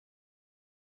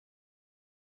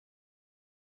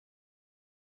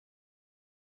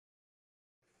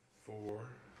4,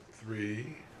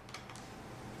 3,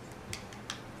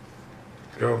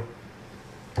 go.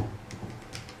 I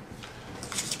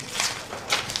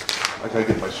gotta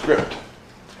get my script.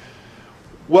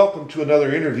 Welcome to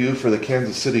another interview for the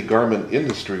Kansas City Garment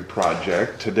Industry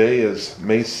Project. Today is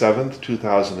May 7th,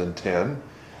 2010.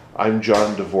 I'm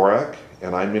John Dvorak,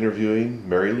 and I'm interviewing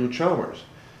Mary Lou Chalmers,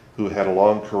 who had a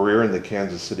long career in the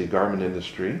Kansas City garment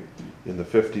industry in the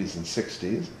 50s and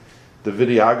 60s. The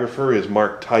videographer is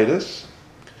Mark Titus.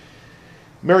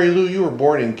 Mary Lou, you were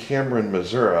born in Cameron,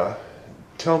 Missouri.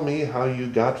 Tell me how you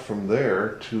got from there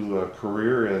to a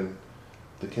career in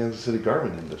the Kansas City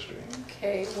garment industry.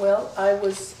 Okay, well, I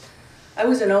was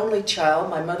an only child.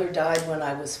 My mother died when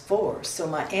I was 4, so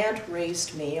my aunt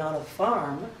raised me on a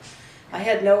farm. I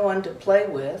had no one to play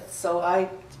with, so I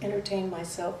entertained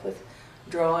myself with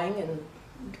drawing, and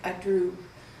I drew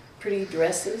pretty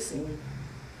dresses and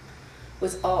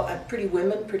was all pretty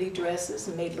women, pretty dresses,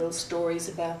 and made little stories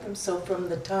about them. So from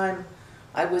the time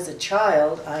I was a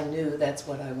child, I knew that's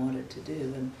what I wanted to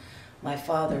do. And my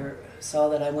father saw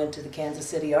that I went to the Kansas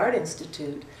City Art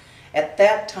Institute. At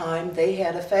that time, they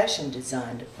had a fashion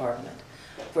design department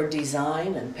for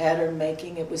design and pattern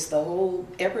making. It was the whole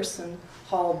Emerson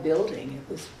Hall building.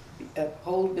 It was a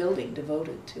whole building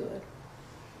devoted to it.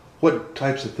 What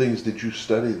types of things did you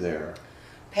study there?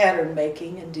 Pattern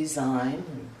making and design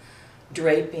and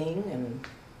draping and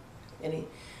any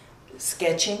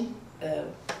sketching.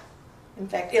 In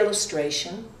fact,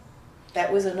 illustration.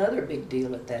 That was another big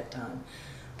deal at that time.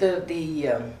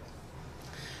 The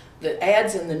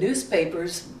ads in the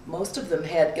newspapers, most of them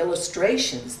had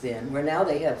illustrations then, where now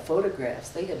they have photographs.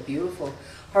 They had beautiful,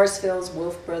 Harsfield's,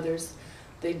 Wolf Brothers.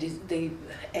 The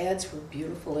ads were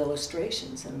beautiful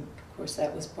illustrations, and of course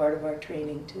that was part of our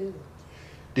training too.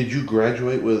 Did you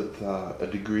graduate with a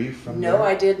degree from there? No,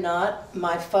 I did not.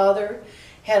 My father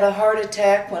had a heart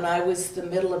attack when I was the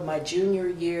middle of my junior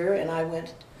year, and I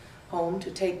went home to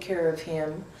take care of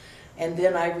him. And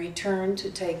then I returned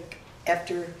to take,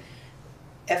 after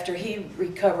he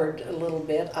recovered a little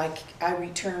bit, I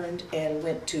returned and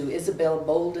went to Isabel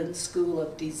Bolden's School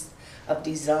of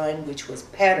Design, which was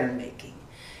pattern making.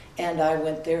 And I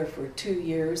went there for 2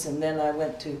 years, and then I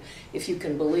went to, if you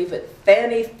can believe it,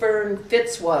 Fanny Fern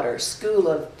Fitzwater School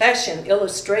of Fashion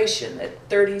Illustration at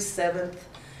 37th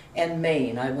and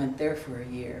Main. I went there for a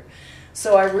year.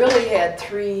 So I really had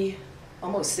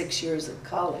almost 6 years of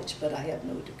college, but I had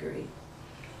no degree.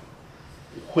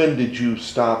 When did you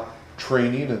stop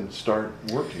training and start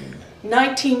working?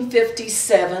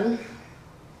 1957,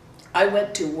 I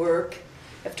went to work.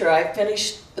 After I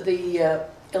finished the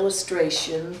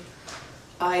illustration,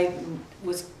 I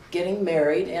was getting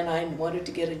married and I wanted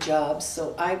to get a job,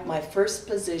 so my first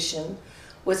position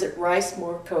was at Rice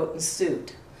Moore Coat and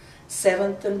Suit,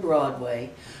 7th and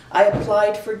Broadway. I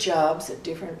applied for jobs at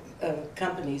different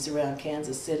companies around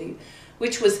Kansas City,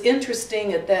 which was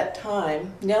interesting at that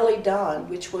time. Nellie Don,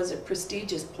 which was a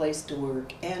prestigious place to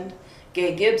work, and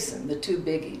Gay-Gibson, the two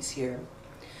biggies here.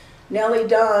 Nellie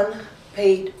Don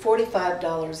paid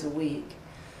 $45 a week.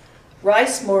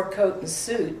 Rice Moore Coat and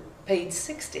Suit paid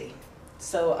 $60.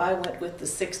 So I went with the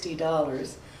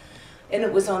 $60. And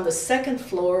it was on the second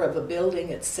floor of a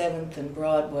building at 7th and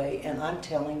Broadway, and I'm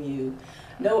telling you,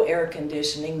 no air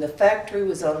conditioning. The factory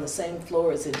was on the same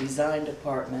floor as a design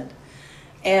department.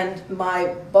 And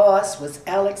my boss was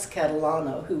Alex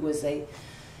Catalano, who was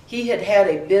he had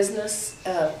a business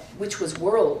which was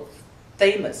world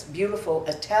famous, beautiful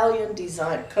Italian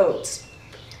design coats.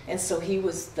 And so he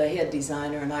was the head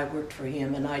designer, and I worked for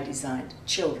him, and I designed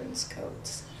children's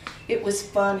coats. It was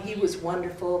fun. He was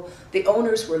wonderful. The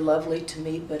owners were lovely to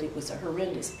me, but it was a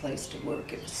horrendous place to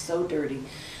work. It was so dirty.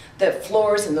 The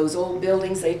floors in those old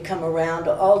buildings, they'd come around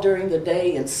all during the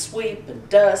day and sweep and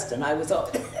dust, and I was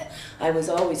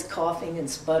always coughing and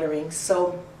sputtering.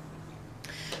 So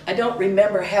I don't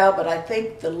remember how, but I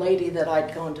think the lady that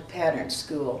I'd gone to pattern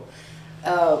school,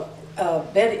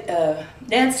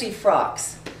 Nancy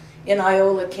Frocks in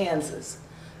Iola, Kansas,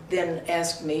 then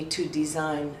asked me to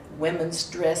design women's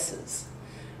dresses.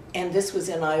 And this was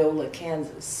in Iola,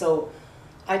 Kansas. So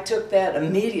I took that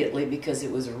immediately because it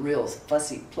was a real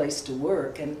fussy place to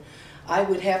work. And I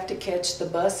would have to catch the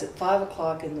bus at 5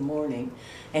 o'clock in the morning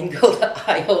and go to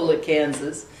Iola,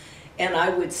 Kansas. And I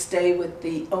would stay with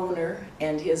the owner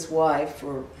and his wife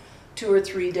for 2 or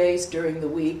 3 days during the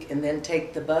week, and then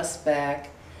take the bus back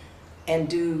and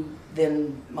do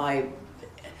then my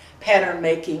pattern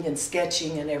making and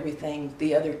sketching and everything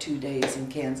the other 2 days in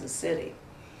Kansas City.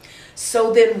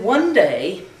 So then one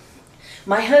day,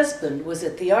 my husband was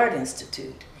at the Art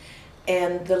Institute,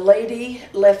 and the lady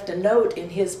left a note in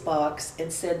his box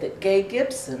and said that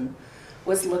Gay-Gibson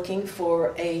was looking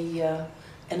for an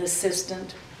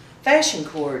assistant fashion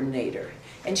coordinator.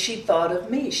 And she thought of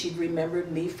me. She'd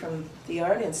remembered me from the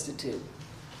Art Institute.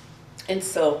 And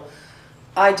so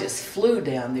I just flew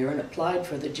down there and applied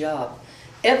for the job.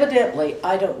 Evidently,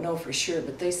 I don't know for sure,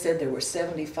 but they said there were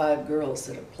 75 girls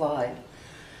that applied.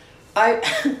 I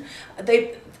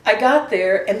got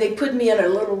there and they put me in a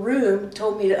little room,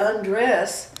 told me to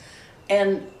undress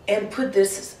and put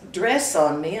this dress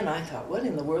on me, and I thought, what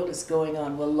in the world is going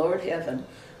on? Well, Lord heaven,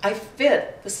 I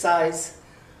fit the size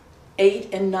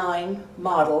 8 and 9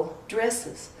 model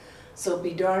dresses. So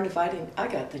be darned if I didn't, I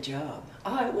got the job.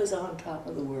 I was on top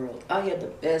of the world. I had the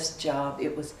best job.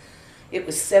 It was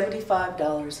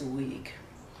 $75 a week.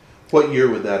 What year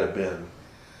would that have been?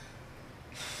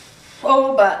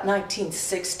 Oh, about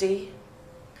 1960.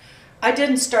 I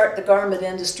didn't start the garment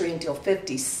industry until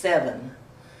 57,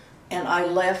 and I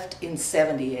left in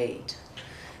 78.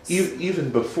 Even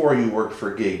before you worked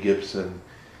for Gay-Gibson,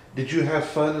 did you have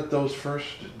fun at those first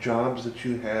jobs that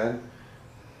you had?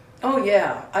 Oh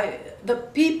yeah, the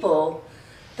people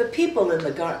in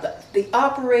the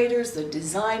operators, the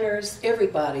designers,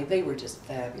 everybody, they were just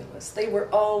fabulous. They were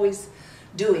always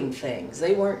doing things.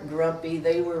 They weren't grumpy.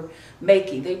 They were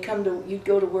making. You'd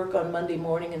go to work on Monday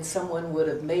morning and someone would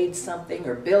have made something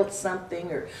or built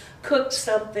something or cooked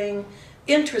something.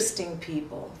 Interesting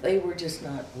people. They were just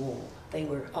not wool. They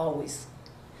were always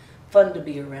fun to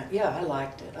be around. Yeah, I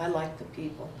liked it. I liked the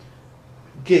people.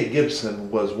 Gay-Gibson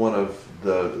was one of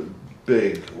the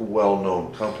big,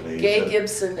 well-known companies.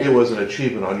 Gay-Gibson. It was an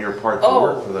achievement on your part to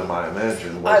work for them, I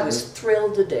imagine, wasn't I was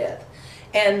thrilled to death.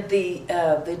 And the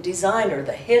designer,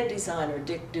 the head designer,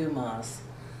 Dick Dumas,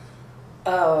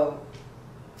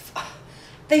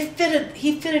 he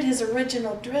fitted his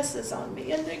original dresses on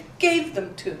me and they gave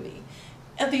them to me.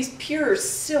 And these pure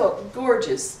silk,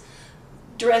 gorgeous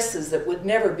dresses that would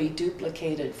never be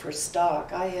duplicated for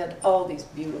stock. I had all these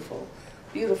beautiful,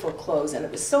 beautiful clothes, and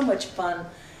it was so much fun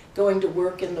going to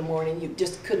work in the morning. You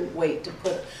just couldn't wait to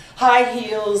put high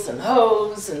heels and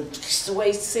hose and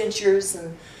waist cinchers,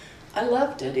 and I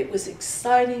loved it. It was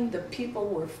exciting. The people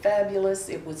were fabulous.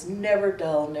 It was never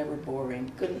dull, never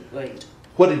boring. Couldn't wait.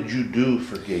 What did you do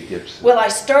for Gay-Gibson? Well, I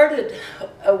started,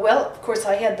 of course,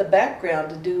 I had the background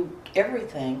to do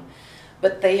everything,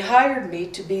 but they hired me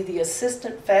to be the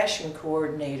assistant fashion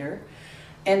coordinator,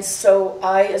 and so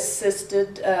I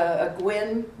assisted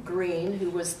Gwen Green,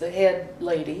 who was the head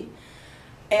lady,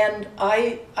 and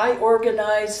I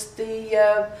organized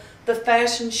the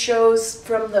fashion shows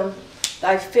from them.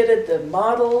 I fitted the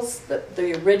models,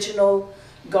 the original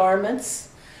garments,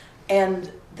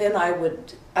 and then I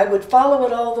would follow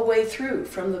it all the way through,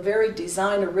 from the very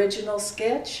design original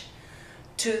sketch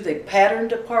to the pattern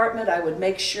department. I would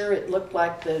make sure it looked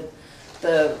like the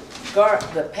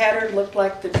pattern looked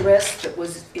like the dress that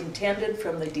was intended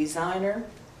from the designer,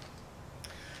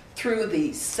 through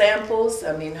the samples.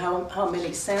 I mean, how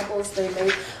many samples they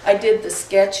made. I did the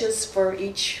sketches for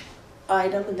each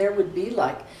item, and there would be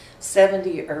like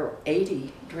 70 or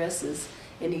 80 dresses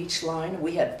in each line.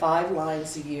 We had 5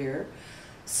 lines a year.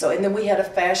 So, and then we had a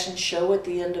fashion show at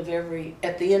the end of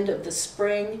the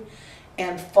spring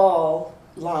and fall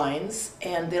lines,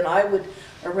 and then I would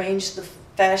arrange the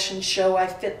fashion show. I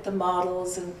fit the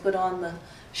models and put on the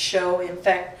show. In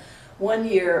fact, one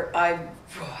year I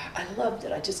loved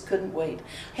it. I just couldn't wait.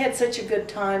 I had such a good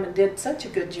time and did such a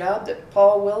good job that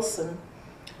Paul Wilson,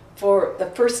 for the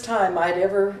first time I'd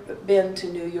ever been to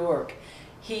New York,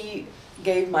 he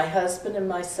gave my husband and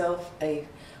myself a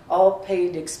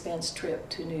all-paid expense trip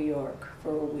to New York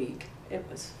for a week. It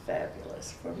was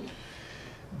fabulous for me.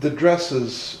 The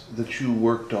dresses that you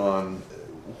worked on,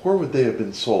 where would they have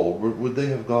been sold? Would they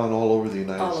have gone all over the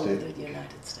United States? All over the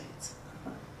United States.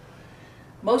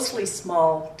 Mostly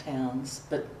small towns,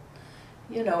 but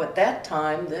you know, at that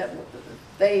time,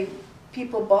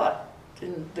 people bought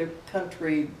in their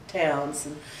country towns.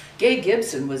 And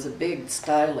Gay-Gibson was a big,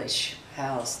 stylish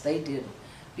house. They did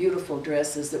beautiful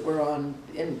dresses that were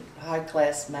in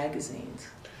high-class magazines.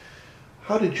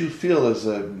 How did you feel as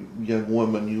a young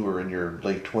woman? You were in your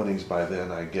late 20s by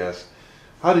then, I guess.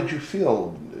 How did you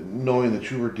feel knowing that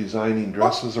you were designing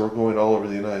dresses that were going all over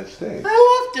the United States?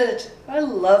 I loved it. I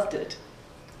loved it.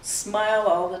 Smile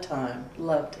all the time.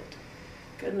 Loved it.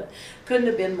 Couldn't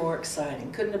have been more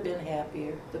exciting. Couldn't have been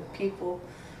happier. The people,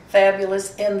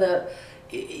 fabulous, and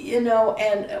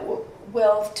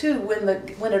well, too,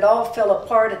 when it all fell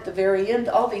apart at the very end,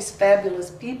 all these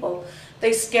fabulous people,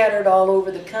 they scattered all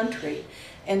over the country,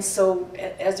 and so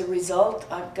as a result,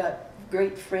 I've got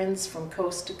great friends from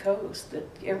coast to coast.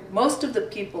 Most of the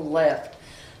people left.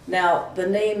 Now, the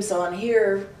names on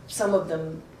here, some of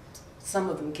them some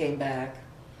of them came back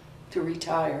to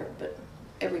retire, but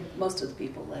most of the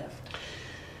people left.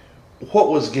 What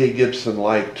was Gay-Gibson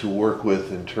like to work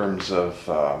with in terms of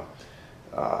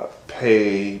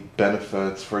pay,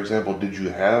 benefits? For example, did you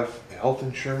have health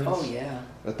insurance Oh yeah.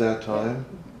 at that time?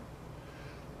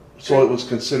 Yeah. So it was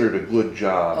considered a good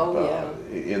job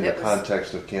in the It was-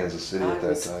 context of Kansas City at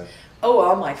that time? Oh,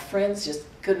 all my friends just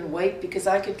couldn't wait because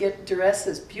I could get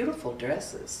dresses, beautiful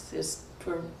dresses, just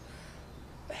for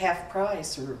half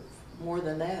price or more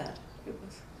than that.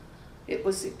 It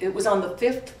was on the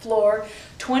 5th floor,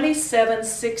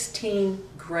 2716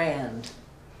 Grand.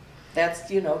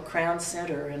 That's, you know, Crown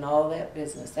Center and all that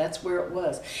business. That's where it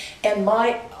was. And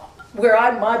my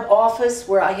office,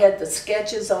 where I had the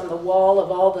sketches on the wall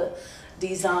of all the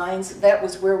designs, that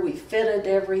was where we fitted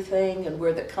everything and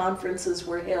where the conferences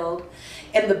were held.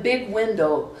 And the big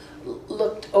window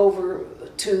looked over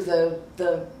to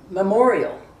the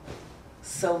memorial.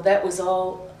 So that was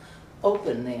all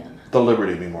open then. The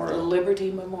Liberty The Memorial.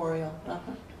 Liberty Memorial.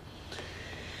 Uh-huh.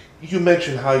 You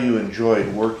mentioned how you enjoyed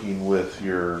working with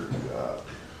your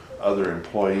other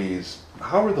employees.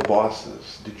 How were the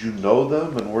bosses? Did you know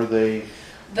them, and were they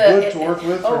good to work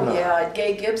with or not? Yeah, at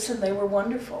Gay-Gibson they were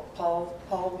wonderful. Paul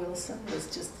Wilson was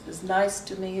just as nice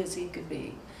to me as he could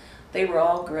be. They were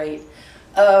all great.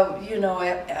 You know,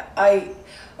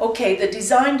 the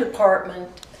design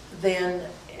department then,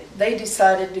 they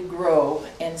decided to grow,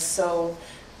 and so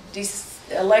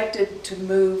elected to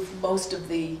move most of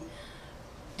the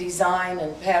design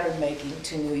and pattern making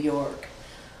to New York.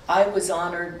 I was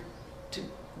honored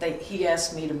he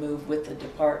asked me to move with the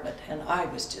department, and I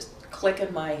was just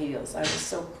clicking my heels. I was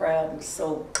so proud and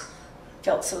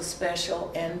felt so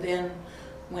special, and then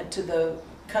went to the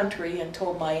country and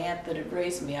told my aunt that had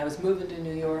raised me I was moving to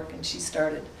New York, and she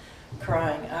started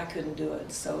crying. I couldn't do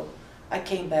it, so I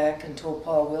came back and told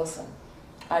Paul Wilson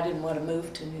I didn't want to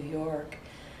move to New York.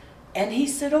 And he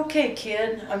said, okay,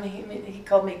 kid. I mean, he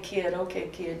called me kid. Okay,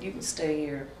 kid, you can stay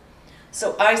here.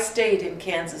 So I stayed in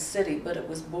Kansas City, but it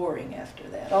was boring after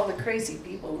that. All the crazy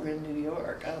people were in New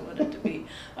York. I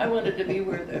wanted to be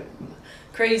where the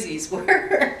crazies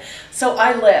were. So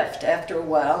I left after a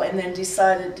while, and then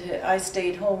I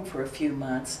stayed home for a few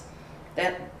months.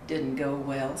 That didn't go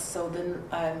well. So then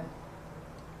I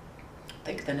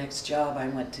think the next job I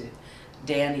went to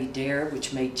Danny Dare,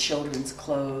 which made children's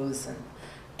clothes,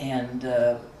 and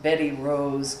Betty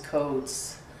Rose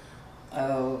coats.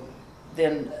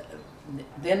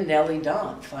 Then Nellie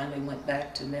Don. Finally went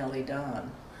back to Nellie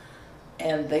Don,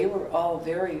 and they were all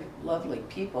very lovely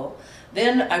people.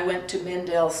 Then I went to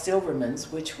Mendel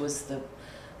Silverman's, which was the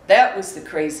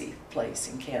crazy place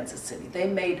in Kansas City. They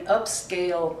made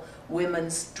upscale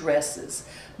women's dresses,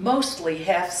 mostly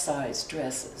half-size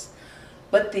dresses.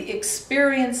 But the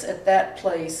experience at that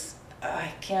place,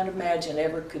 I can't imagine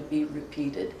ever could be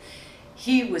repeated.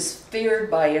 He was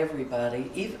feared by everybody,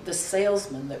 even the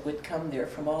salesmen that would come there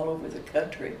from all over the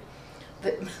country.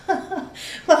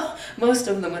 Well, most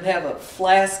of them would have a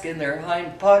flask in their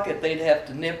hind pocket they'd have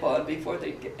to nip on before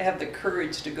they'd have the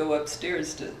courage to go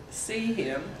upstairs to see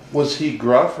him. Was he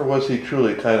gruff, or was he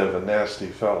truly kind of a nasty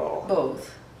fellow?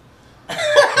 Both.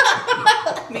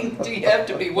 I mean, do you have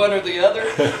to be one or the other?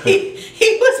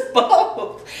 He was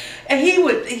both. And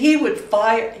he would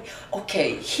fire.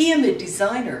 Okay, he and the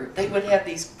designer, they would have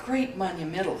these great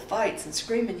monumental fights and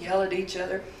scream and yell at each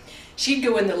other. She'd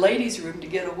go in the ladies' room to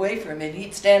get away from him, and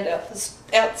he'd stand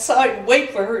outside and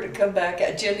wait for her to come back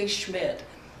at Jenny Schmidt.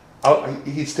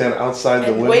 He'd stand outside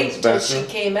the women's wait until bathroom? she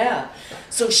came out.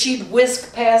 So she'd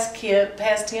whisk past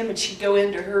him, and she'd go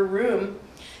into her room.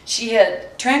 She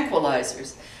had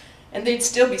tranquilizers, and they'd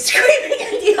still be screaming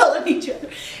and yelling at each other.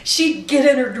 She'd get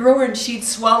in her drawer and she'd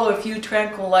swallow a few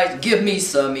tranquilizers. Give me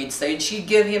some, he'd say. And she'd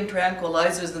give him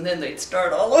tranquilizers, and then they'd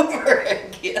start all over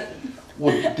again.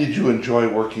 Well, did you enjoy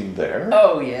working there?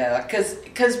 Oh, yeah,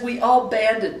 because we all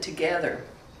banded together.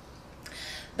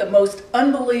 The most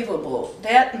unbelievable,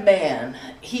 that man,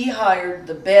 he hired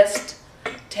the best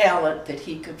talent that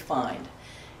he could find.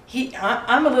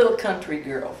 I'm a little country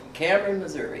girl from Cameron,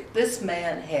 Missouri. This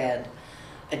man had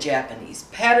a Japanese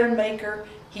pattern maker.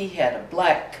 He had a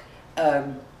black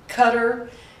cutter.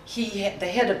 The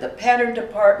head of the pattern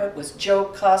department was Joe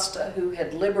Costa, who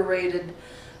had liberated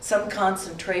some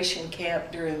concentration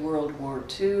camp during World War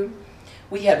II.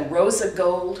 We had Rosa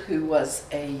Gold, who was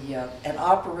an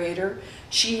operator.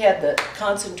 She had the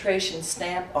concentration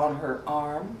stamp on her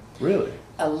arm. Really?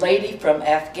 A lady from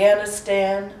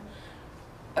Afghanistan,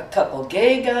 a couple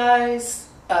gay guys,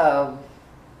 a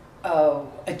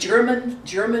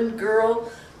German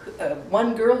girl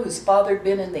one girl whose father had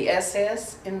been in the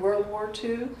SS in World War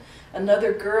II,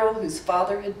 another girl whose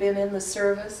father had been in the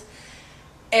service,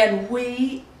 and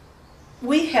we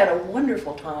had a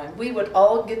wonderful time. We would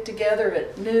all get together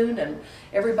at noon, and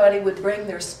everybody would bring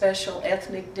their special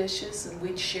ethnic dishes, and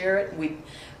we'd share it, and we'd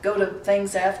go to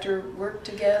things after work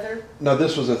together. Now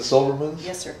this was at Silverman's?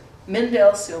 Yes, sir.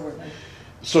 Mindell Silverman.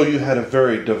 So you had a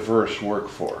very diverse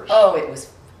workforce. Oh, it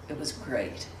was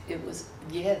great. It was,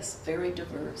 yes, very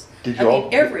diverse. Did you all,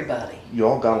 everybody. You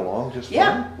all got along just fine?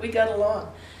 Yeah, we got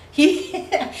along.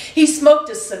 He smoked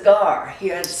a cigar. He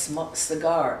had a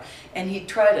cigar, and he'd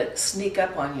try to sneak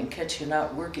up on you and catch you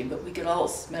not working, but we could all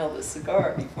smell the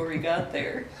cigar before he got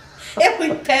there. And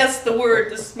we'd pass the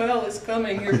word, the smell is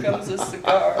coming, here comes a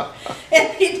cigar.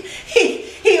 And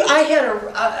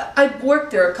I'd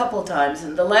worked there a couple of times,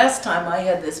 and the last time I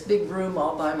had this big room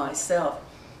all by myself,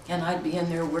 and I'd be in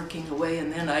there working away,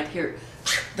 and then I'd hear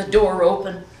the door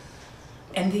open,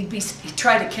 and he'd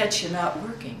try to catch you not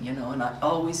working, you know, and I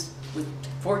always was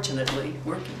fortunately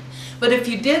working. But if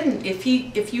you didn't, if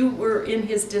you were in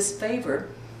his disfavor,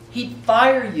 he'd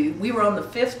fire you. We were on the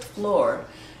 5th floor,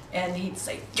 and he'd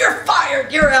say, "You're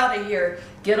fired, you're out of here."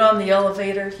 Get on the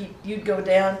elevator, you'd go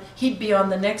down, he'd be on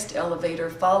the next elevator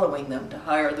following them to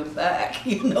hire them back,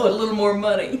 you know, a little more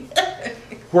money.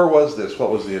 Where was this? What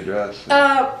was the address?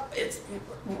 It's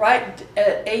right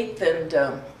at 8th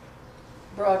and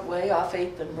Broadway, off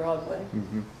 8th and Broadway.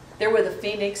 Mm-hmm. There where the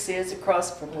Phoenix is,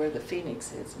 across from where the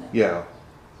Phoenix is now. Yeah.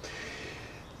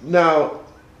 Now,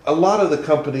 a lot of the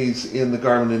companies in the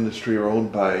garment industry are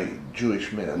owned by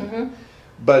Jewish men, Mm-hmm.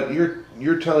 but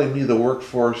you're telling me the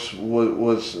workforce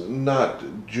was not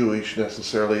Jewish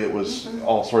necessarily. It was Mm-hmm.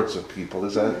 all sorts of people.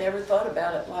 Is I that? never thought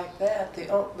about it like that.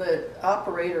 The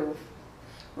operator,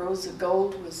 Rosa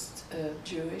Gold, was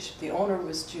Jewish. The owner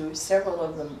was Jewish. Several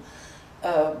of them,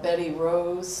 Betty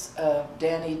Rose,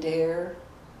 Danny Dare.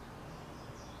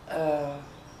 Oh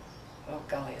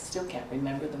golly, I still can't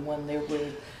remember the one.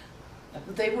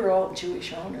 They were all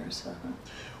Jewish owners. Uh-huh.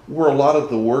 Were a lot of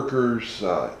the workers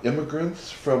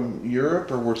immigrants from Europe,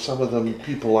 or were some of them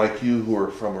people like you who were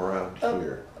from around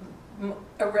here?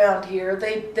 Around here,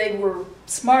 they were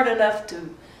smart enough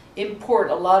to import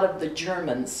a lot of the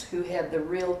Germans who had the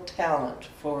real talent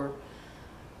for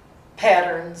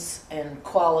patterns and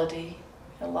quality.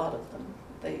 A lot of them,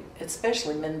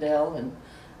 especially Mindell and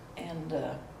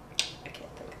I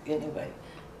can't think. Anyway,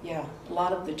 yeah, a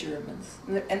lot of the Germans,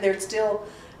 and they're still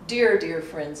dear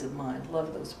friends of mine.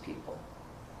 Love those people.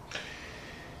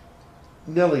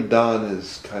 Nellie Don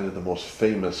is kind of the most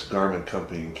famous garment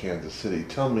company in Kansas City.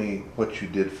 Tell me what you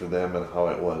did for them and how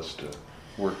it was to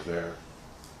work there.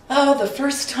 Oh, the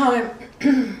first time,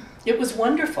 it was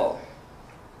wonderful.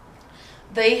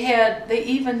 They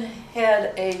even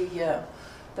had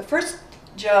the first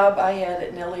job I had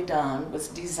at Nellie Don was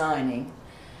designing.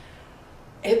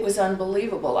 It was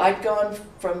unbelievable. I'd gone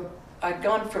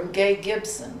from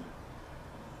Gay-Gibson,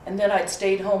 and then I'd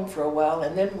stayed home for a while,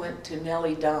 and then went to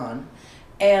Nellie Don,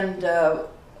 and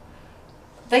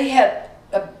they had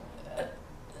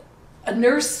a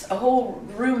nurse, a whole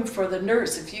room for the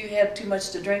nurse. If you had too much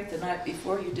to drink the night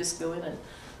before, you just go in and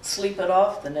sleep it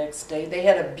off the next day. They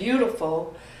had a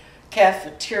beautiful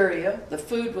cafeteria. The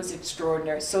food was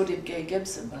extraordinary. So did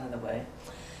Gay-Gibson, by the way.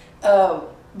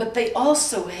 But they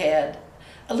also had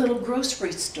a little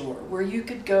grocery store where you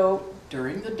could go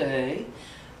during the day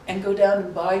and go down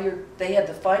and buy they had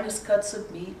the finest cuts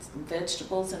of meats and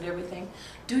vegetables and everything.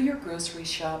 Do your grocery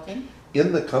shopping.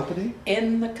 In the company?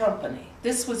 In the company.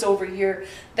 This was over here.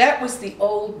 That was the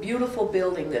old, beautiful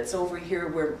building that's over here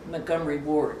where Montgomery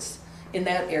Ward's in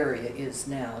that area is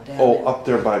now. Down Up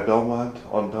there by Belmont,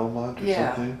 on Belmont or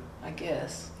something? I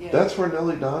guess. Yeah. That's where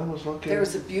Nellie Don was located? There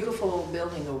was a beautiful old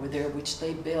building over there which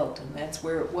they built, and that's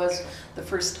where it was the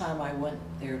first time I went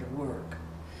there to work.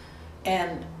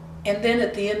 And then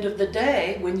at the end of the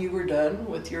day, when you were done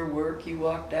with your work, you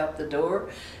walked out the door,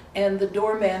 and the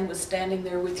doorman was standing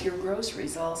there with your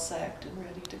groceries all sacked and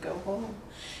ready to go home.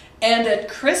 And at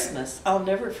Christmas, I'll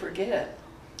never forget,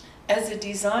 as a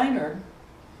designer,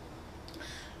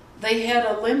 they had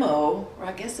a limo, or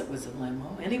I guess it was a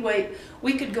limo. Anyway,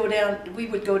 we would go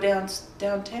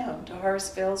downtown to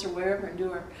Horace or wherever and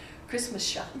do our Christmas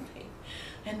shopping.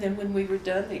 And then when we were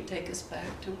done, they'd take us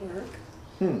back to work.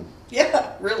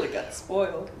 Yeah, really got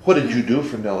spoiled. What did you do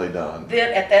for Nellie Don?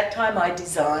 Then at that time I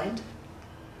designed.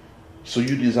 So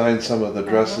you designed some of the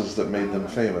dresses that made them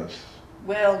famous?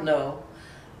 Well, no.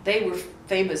 They were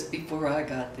famous before I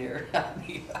got there.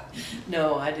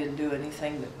 No, I didn't do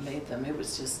anything that made them. It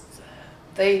was just,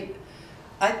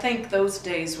 I think those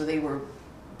days where they were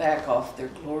back off their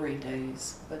glory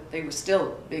days, but they were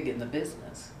still big in the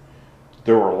business.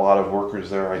 There were a lot of workers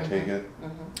there, I take it?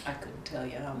 I couldn't tell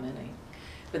you how many.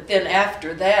 But then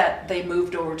after that, they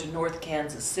moved over to North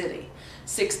Kansas City,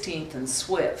 16th and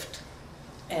Swift,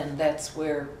 and that's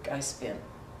where I spent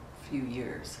a few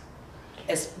years.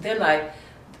 Then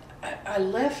I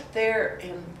left there,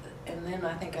 and then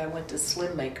I think I went to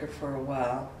Slim Maker for a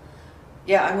while.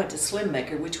 Yeah, I went to Slim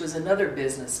Maker, which was another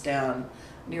business down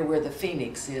near where the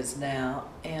Phoenix is now,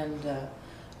 and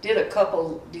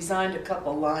designed a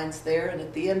couple lines there, and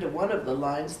at the end of one of the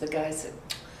lines, the guy said,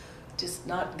 just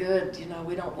not good, you know,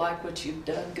 we don't like what you've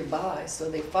done, goodbye. So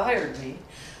they fired me.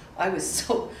 I was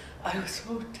so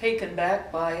taken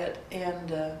back by it,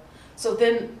 and so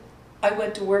then I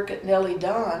went to work at Nellie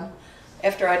Don.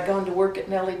 After I'd gone to work at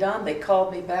Nellie Don, they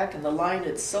called me back, and the line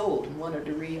had sold and wanted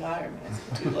to rehire me. I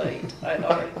said, too late. I'd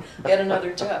already had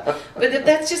another job. But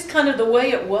that's just kind of the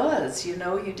way it was, you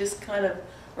know. You just kind of,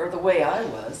 or the way I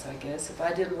was, I guess. If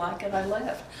I didn't like it, I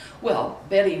left. Well,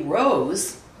 Betty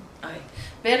Rose, I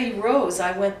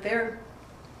went there.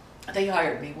 They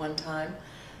hired me one time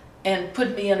and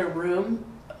put me in a room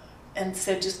and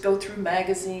said, just go through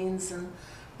magazines and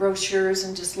brochures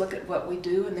and just look at what we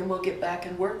do, and then we'll get back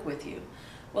and work with you.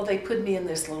 Well, they put me in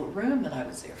this little room, and I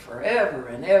was there forever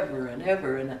and ever and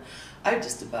ever, and I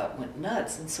just about went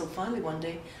nuts. And so finally one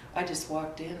day, I just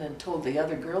walked in and told the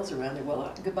other girls around there,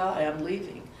 well, goodbye, I'm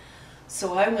leaving.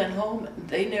 So I went home, and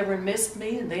they never missed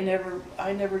me, and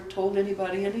I never told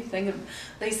anybody anything. And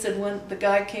they said when the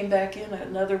guy came back in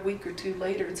another week or two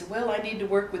later and said, well, I need to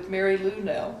work with Mary Lou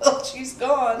now. Well, she's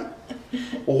gone.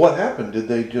 Well, what happened? Did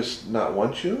they just not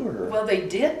want you? Or? Well, they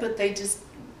did, but they just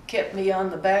kept me on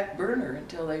the back burner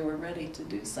until they were ready to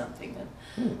do something,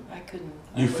 and I couldn't.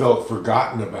 You felt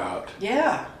forgotten about.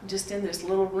 Yeah, just in this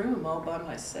little room all by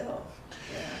myself.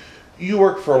 Yeah. You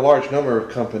worked for a large number of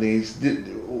companies.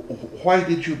 Why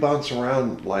did you bounce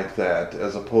around like that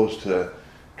as opposed to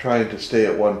trying to stay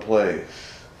at one place?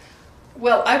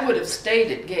 Well, I would have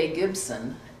stayed at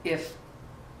Gay-Gibson if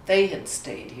they had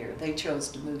stayed here. They chose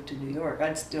to move to New York.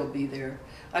 I'd still be there.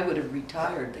 I would have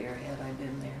retired there had I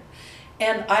been there.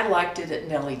 And I liked it at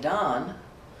Nellie Don.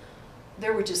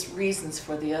 There were just reasons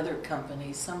for the other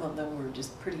companies. Some of them were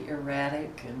just pretty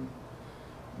erratic and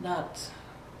not...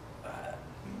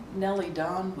 Nellie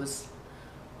Don was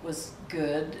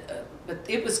good, but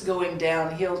it was going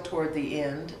downhill toward the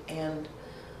end, and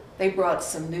they brought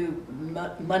some new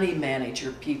money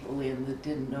manager people in that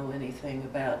didn't know anything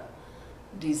about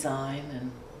design,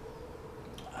 and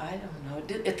I don't know.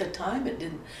 At the time, it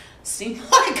didn't seem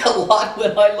like a lot.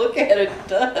 When I look at it, it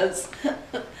does.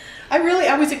 I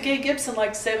was at Gay-Gibson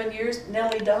like 7 years.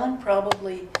 Nellie Don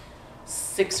probably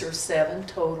 6 or 7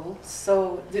 total.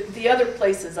 So the other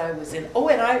places I was in. Oh,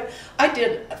 and I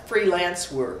did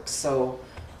freelance work. So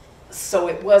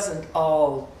it wasn't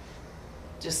all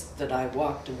just that I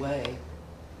walked away.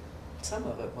 Some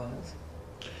of it was.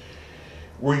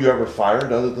 Were you ever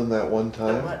fired other than that one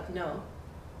time? No.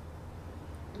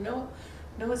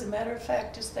 No, as a matter of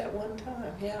fact, just that one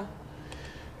time, yeah.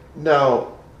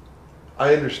 Now,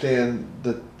 I understand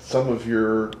that some of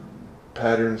your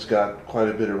patterns got quite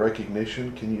a bit of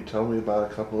recognition. Can you tell me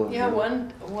about a couple of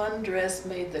them? One dress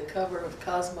made the cover of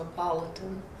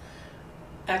Cosmopolitan.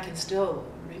 I can still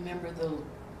remember the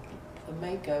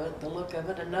make of it, the look of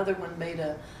it. Another one made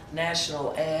a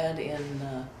national ad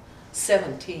in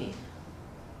 17.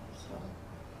 So,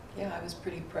 yeah, I was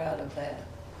pretty proud of that.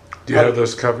 Do you have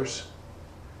those covers?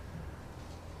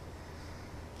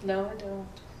 No, I don't.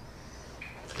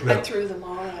 No. I threw them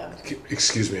all out.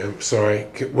 Excuse me, I'm sorry.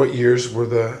 What years were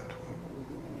the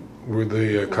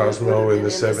Cosmo in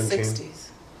the 17? 60s.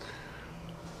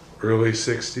 Early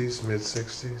 60s, mid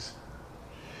 60s?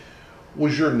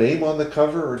 Was your name on the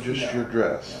cover or just your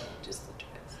dress? No, just the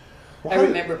dress. Why? I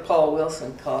remember Paul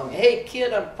Wilson calling me, "Hey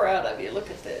kid, I'm proud of you. Look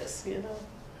at this." You know,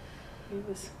 he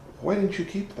was. Why didn't you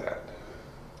keep that?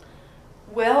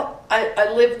 Well, I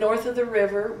lived north of the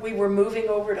river. We were moving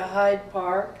over to Hyde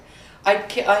Park. I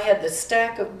had the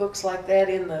stack of books like that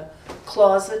in the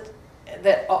closet.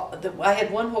 I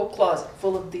had one whole closet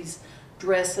full of these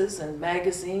dresses and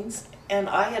magazines, and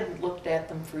I hadn't looked at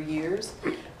them for years.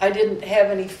 I didn't have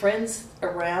any friends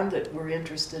around that were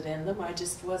interested in them. I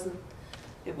just wasn't.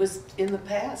 It was in the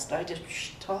past. I just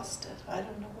tossed it. I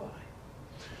don't know why.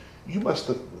 You must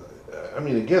have, I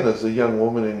mean, again, as a young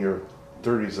woman in your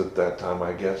 30s at that time,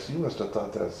 I guess, you must have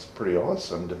thought that's pretty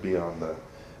awesome to be on the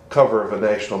cover of a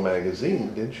national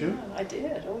magazine, didn't you? Yeah, I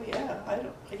did. Oh yeah, I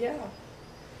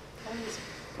was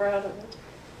proud of it.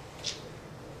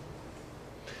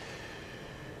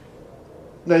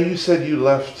 Now, you said you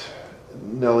left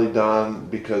Nellie Don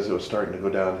because it was starting to go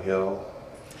downhill?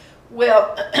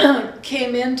 Well,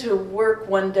 came into work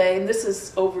one day, and this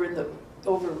is over in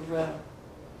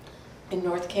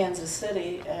North Kansas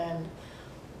City, and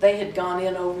they had gone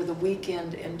in over the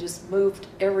weekend and just moved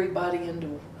everybody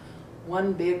into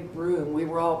one big room. We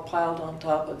were all piled on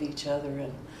top of each other,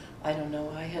 and I don't know,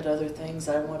 I had other things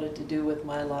I wanted to do with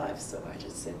my life, so I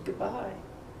just said goodbye.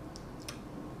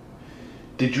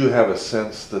 Did you have a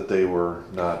sense that they were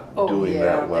not doing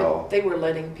that well? They were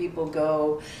letting people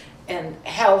go, and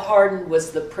Hal Hardin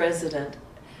was the president.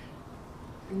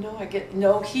 No,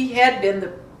 he had been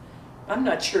the, I'm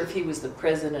not sure if he was the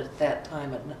president at that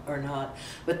time or not,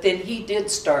 but then he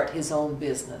did start his own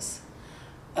business,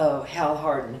 Hal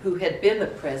Hardin, who had been the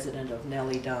president of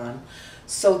Nellie Don.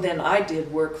 So then I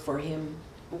did work for him.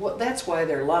 Well, that's why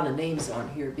there are a lot of names on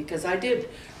here, because I did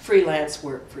freelance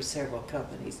work for several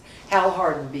companies, Hal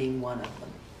Hardin being one of them.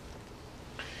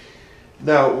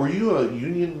 Now, were you a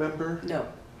union member? No.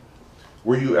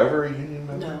 Were you ever a union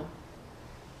member? No.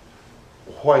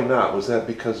 Why not? Was that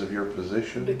because of your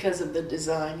position? Because of the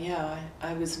design, yeah.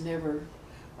 I was never,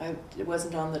 it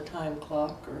wasn't on the time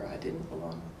clock, or I didn't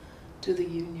belong to the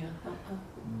union.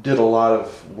 Did a lot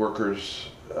of workers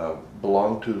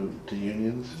belong to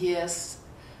unions? Yes.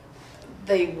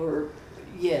 They were,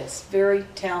 yes, very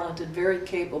talented, very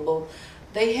capable.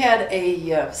 They had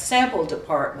a sample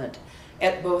department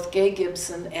at both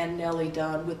Gay-Gibson and Nellie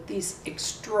Don with these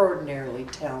extraordinarily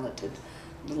talented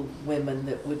little women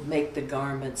that would make the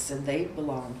garments, and they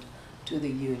belonged to the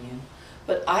union.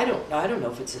 But I don't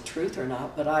know if it's the truth or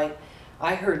not, but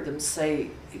I heard them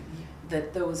say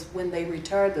that when they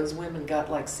retired, those women got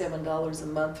like $7 a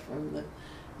month from the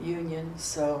union.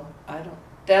 So I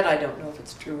don't know if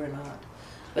it's true or not.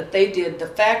 But they did. The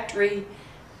factory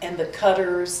and the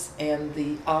cutters and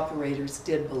the operators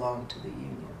did belong to the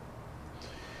union.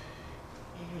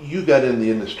 You got in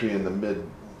the industry in the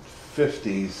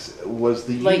mid-50s. Was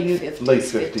the Late union 50s, late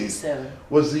 50s? 57.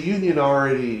 Was the union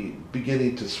already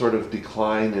beginning to sort of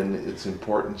decline in its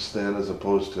importance then, as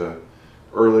opposed to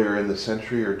earlier in the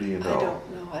century, or do you know?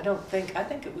 I don't know. I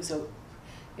think it was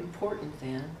important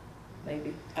then.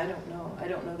 Maybe. I don't know. I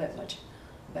don't know that much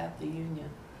about the union.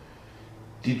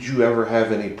 Did you ever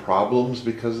have any problems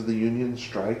because of the union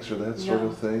strikes or that sort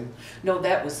of thing? No,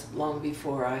 that was long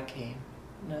before I came.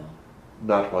 No.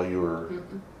 Not while you were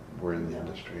in the No.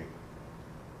 industry.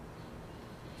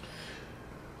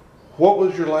 What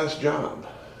was your last job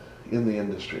in the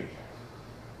industry?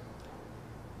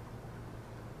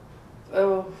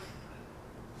 Oh,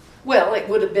 well, it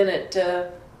would have been at,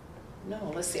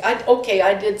 no, let's see.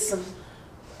 I did some,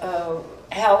 Hal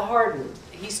Hardin,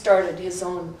 he started his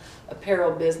own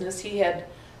apparel business. He had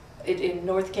it in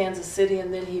North Kansas City,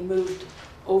 and then he moved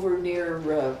over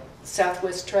near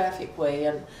Southwest Trafficway,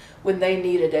 and when they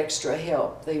needed extra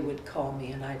help, they would call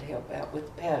me and I'd help out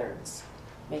with patterns,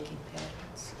 making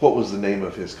patterns. What was the name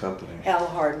of his company? Hal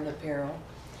Hardin Apparel.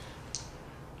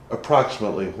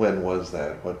 Approximately when was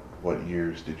that? What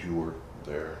years did you work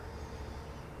there?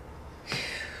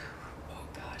 Oh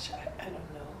gosh, I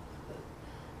don't know.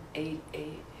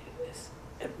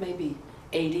 Maybe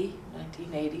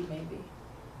 1980 maybe.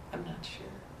 I'm not sure.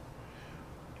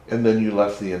 And then you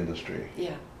left the industry.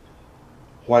 Yeah.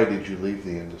 Why did you leave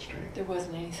the industry? There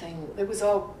wasn't anything, it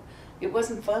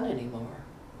wasn't fun anymore.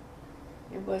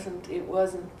 It wasn't, there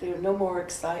was no more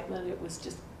excitement, it was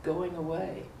just going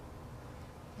away.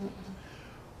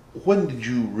 When did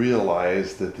you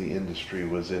realize that the industry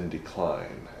was in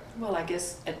decline? Well, I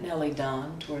guess at Nellie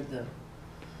Don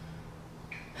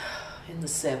in the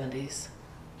 70s.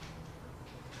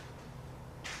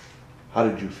 How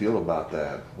did you feel about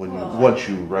that Well, once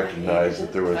you recognized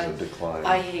that there was a decline?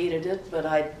 I hated it, but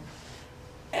I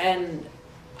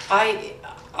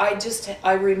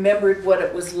remembered what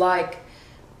it was like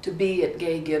to be at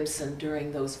Gay-Gibson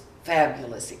during those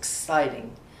fabulous,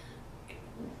 exciting,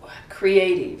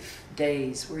 creative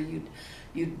days where you'd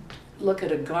look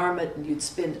at a garment and you'd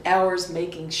spend hours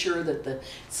making sure that the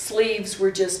sleeves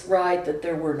were just right, that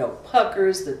there were no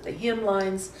puckers, that the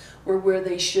hemlines were where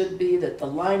they should be, that the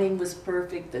lining was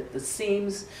perfect, that the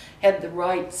seams had the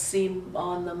right seam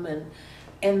on them,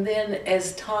 and then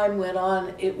as time went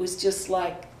on, it was just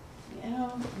like,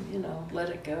 let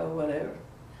it go, whatever.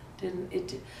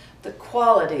 The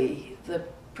quality, the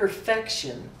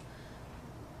perfection,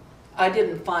 I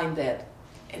didn't find that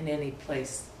in any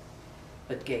place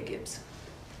but Gay-Gibson.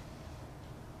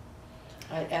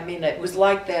 I mean, it was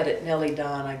like that at Nellie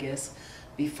Don, I guess,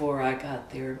 before I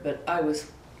got there, but I was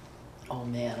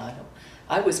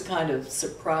kind of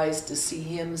surprised to see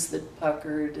hems that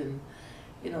puckered,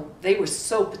 You know, they were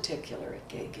so particular at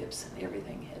Gay-Gibson.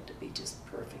 Everything had to be just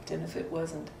perfect. And if it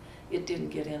wasn't, it didn't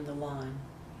get in the line.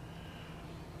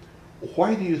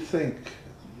 Why do you think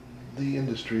the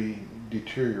industry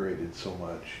deteriorated so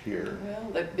much here?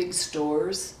 Well, the big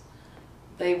stores,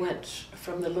 they went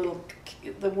from the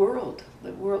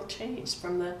world changed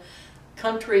from the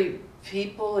country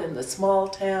people in the small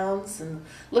towns. And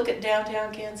look at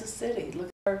downtown Kansas City. Look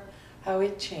at how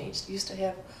it changed. It used to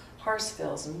have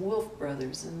Harsfells and Wolf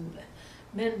Brothers and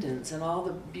Minden's and all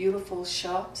the beautiful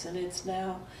shops, and it's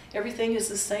now, everything is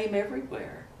the same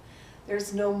everywhere.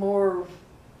 There's no more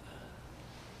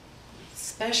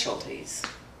specialties.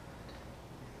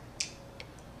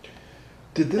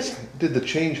 Did the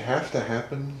change have to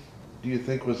happen? Do you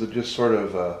think, was it just sort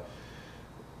of a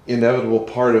inevitable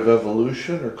part of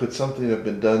evolution, or could something have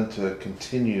been done to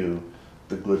continue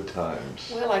the good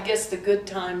times? Well, I guess the good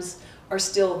times are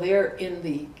still there in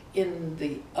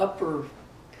the upper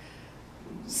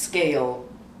scale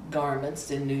garments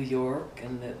in New York,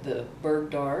 and the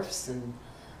Bergdorfs and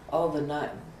all the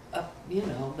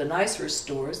the nicer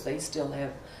stores. They still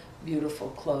have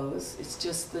beautiful clothes. It's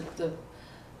just that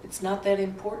it's not that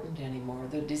important anymore.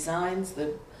 The designs,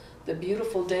 the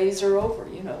beautiful days are over.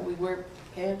 You know, we wear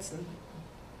pants and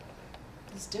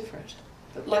it's different.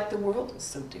 But like the world is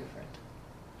so different.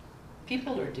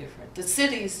 People are different. The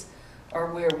cities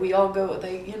are where we all go.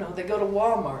 They go to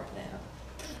Walmart now.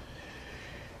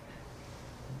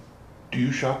 Do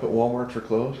you shop at Walmart for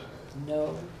clothes?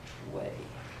 No way.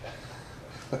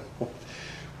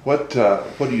 What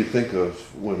do you think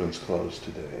of women's clothes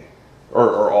today,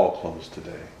 or all clothes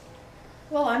today?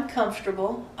 Well, I'm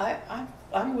comfortable.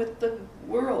 I'm with the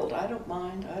world. I don't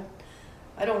mind.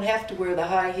 I don't have to wear the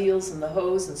high heels and the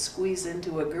hose and squeeze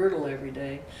into a girdle every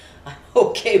day. I'm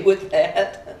okay with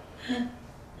that.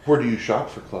 Where do you shop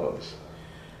for clothes?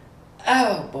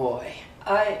 Oh boy,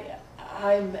 oh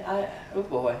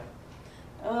boy.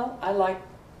 Well, I like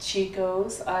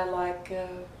Chico's. I like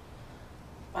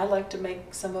to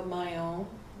make some of my own.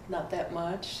 Not that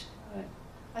much.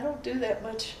 I don't do that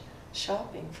much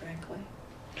shopping, frankly.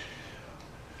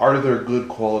 Are there good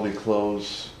quality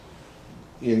clothes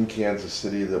in Kansas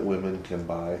City that women can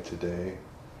buy today?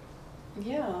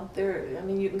 Yeah, I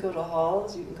mean, you can go to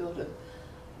Hall's, you can go to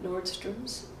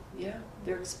Nordstrom's. Yeah,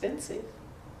 they're expensive.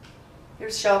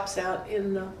 There's shops out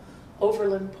in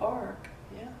Overland Park.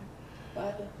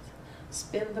 Yeah,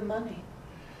 spend the money.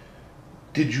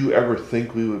 Did you ever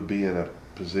think we would be in a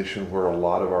position where a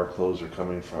lot of our clothes are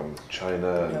coming from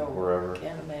China and wherever? No,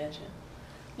 can't imagine.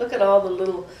 Look at all the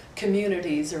little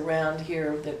communities around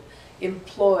here that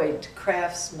employed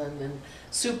craftsmen and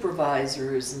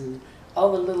supervisors and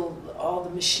all the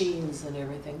machines and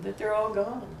everything, that they're all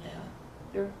gone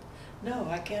now. No,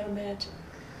 I can't imagine.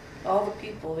 All the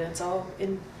people, that's all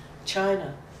in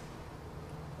China,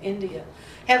 India.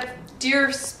 Have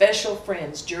dear special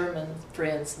friends, German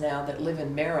friends now that live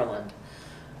in Maryland,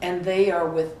 and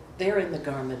they're in the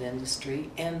garment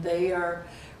industry, and they are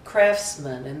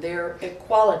craftsmen, and they're at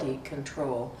quality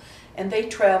control, and they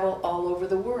travel all over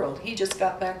the world. He just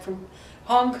got back from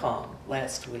Hong Kong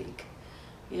last week.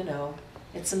 You know,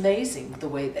 it's amazing the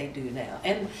way they do now.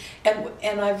 And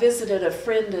I visited a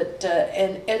friend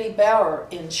and Eddie Bauer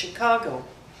in Chicago.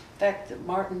 In fact,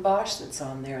 Martin Bosch that's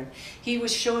on there, and he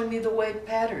was showing me the way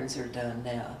patterns are done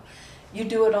now. You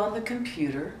do it on the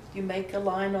computer. You make a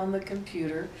line on the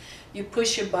computer. You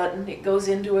push a button. It goes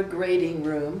into a grading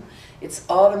room. It's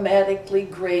automatically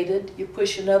graded. You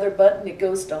push another button. It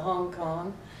goes to Hong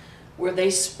Kong, where they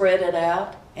spread it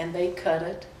out and they cut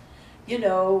it. You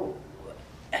know,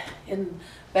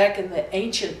 back in the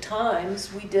ancient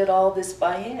times, we did all this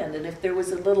by hand. And if there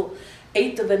was a little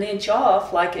 1/8 of an inch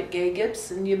off, like at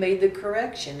Gay-Gibson, you made the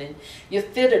correction, and you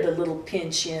fitted a little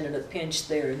pinch in and a pinch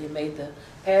there, and you made the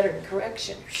pattern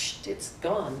correction. It's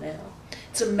gone now.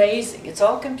 It's amazing. It's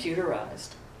all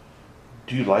computerized.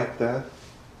 Do you like that?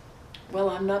 Well,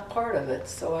 I'm not part of it,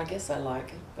 so I guess I like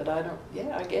it, but I don't,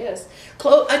 yeah, I guess.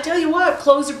 I tell you what,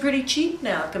 clothes are pretty cheap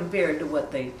now compared to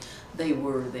what they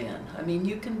were then. I mean,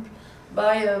 you can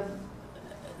buy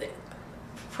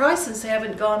prices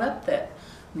haven't gone up that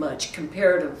much,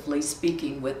 comparatively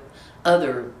speaking, with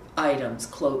other items,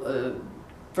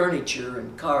 furniture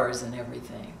and cars and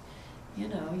everything. You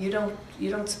know, you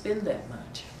don't spend that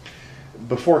much.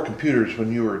 Before computers,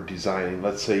 when you were designing,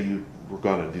 let's say you were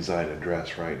going to design a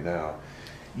dress right now,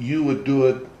 you would do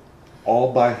it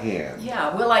all by hand.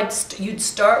 Yeah, well, you'd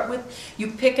start with,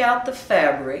 you pick out the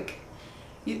fabric.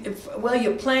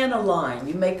 You plan a line.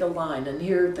 You make a line, and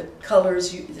here are the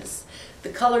colors. The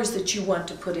colors that you want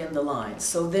to put in the lines.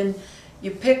 So then You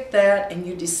pick that and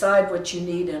you decide what you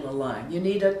need in a line. You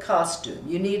need a costume,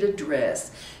 you need a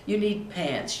dress, you need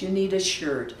pants, you need a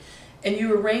shirt, and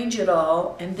you arrange it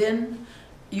all, and then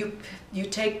you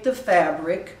take the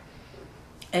fabric,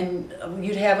 and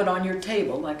you'd have it on your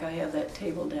table, like I have that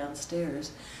table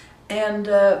downstairs, and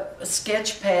a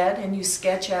sketch pad, and you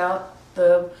sketch out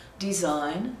the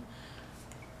design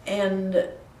and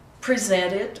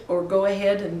present it, or go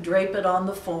ahead and drape it on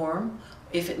the form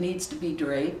if it needs to be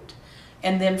draped.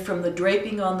 And then from the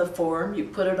draping on the form, you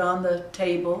put it on the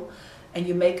table and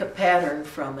you make a pattern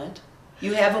from it.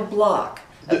 You have a block,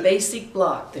 a basic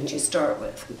block that you start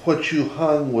with. What you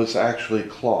hung was actually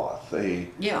cloth, a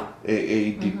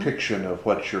depiction of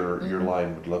what your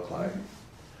line would look like.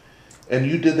 And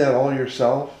you did that all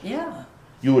yourself? Yeah.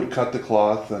 You would cut the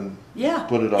cloth and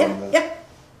put it on the... Yeah.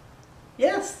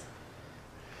 Yes.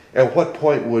 At what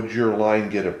point would your line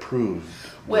get approved?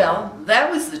 Well, that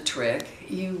was the trick.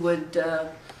 You would,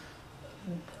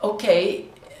 okay,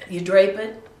 you drape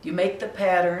it, you make the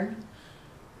pattern,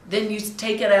 then you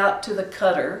take it out to the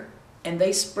cutter, and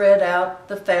they spread out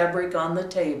the fabric on the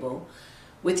table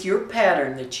with your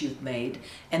pattern that you've made,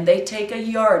 and they take a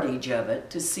yardage of it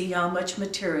to see how much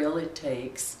material it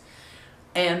takes,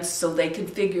 and so they can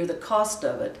figure the cost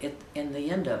of it in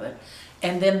the end of it.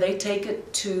 And then they take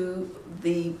it to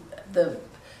the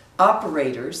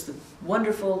operators, the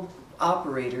wonderful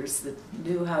operators that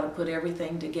knew how to put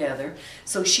everything together.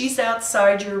 So she's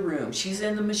outside your room, she's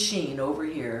in the machine over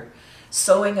here,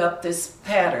 sewing up this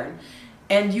pattern,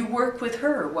 and you work with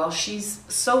her while she's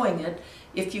sewing it.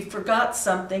 If you forgot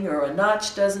something or a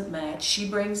notch doesn't match, she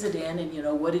brings it in and, you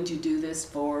know, what did you do this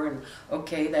for? And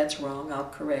okay, that's wrong, I'll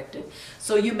correct it.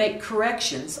 So you make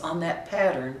corrections on that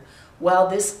pattern while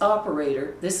this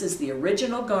operator, this is the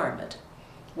original garment,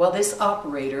 while this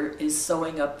operator is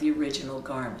sewing up the original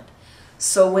garment.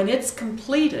 So when it's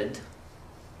completed,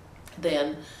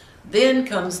 then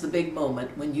comes the big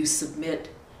moment when you submit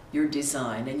your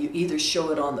design, and you either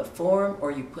show it on the form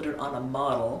or you put it on a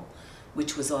model,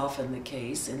 which was often the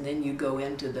case, and then you go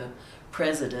into the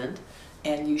president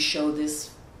and you show this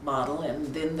model,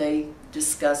 and then they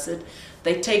discuss it.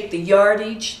 They take the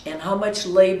yardage and how much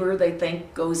labor they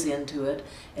think goes into it,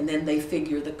 and then they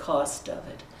figure the cost of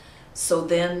it. So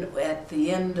then at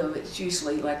the end of it, it's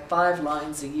usually like 5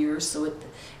 lines a year, so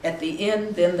at the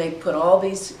end then they put all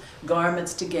these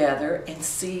garments together and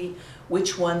see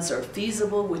which ones are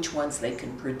feasible, which ones they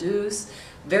can produce.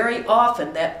 Very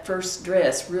often that first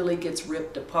dress really gets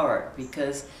ripped apart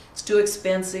because it's too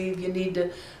expensive. You need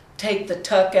to take the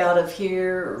tuck out of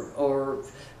here, or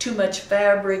too much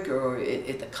fabric, or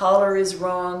if the collar is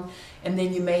wrong, and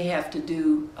then you may have to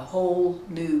do a whole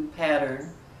new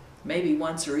pattern, maybe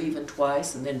once or even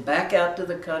twice, and then back out to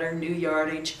the cutter, new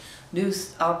yardage, new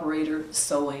operator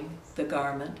sewing the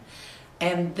garment.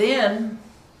 And then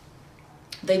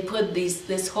they put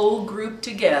this whole group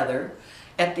together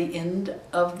at the end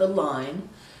of the line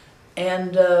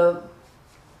and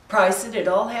price it. It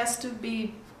all has to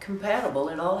be compatible,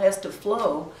 it all has to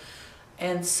flow.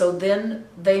 And so then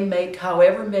they make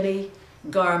however many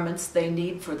garments they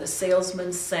need for the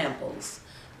salesman's samples.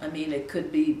 I mean, it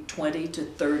could be 20 to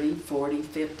 30, 40,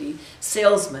 50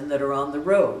 salesmen that are on the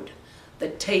road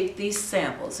that take these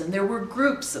samples. And there were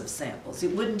groups of samples.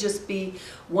 It wouldn't just be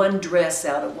one dress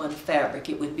out of one fabric.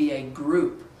 It would be a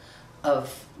group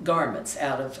of garments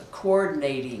out of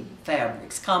coordinating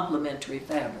fabrics, complementary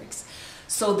fabrics.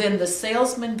 So then the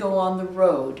salesmen go on the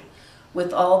road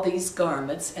with all these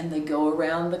garments, and they go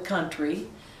around the country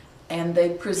and they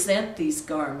present these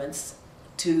garments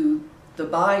to the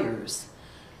buyers.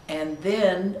 And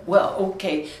then, well,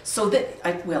 okay, so that,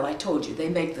 I told you, they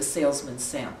make the salesman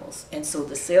samples. And so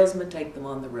the salesmen take them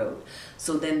on the road.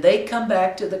 So then they come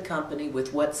back to the company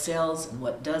with what sells and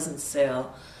what doesn't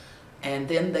sell. And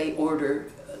then they order,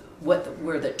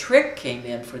 where the trick came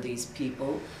in for these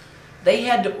people, they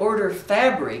had to order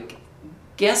fabric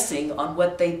guessing on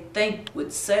what they think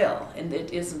would sell. And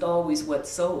it isn't always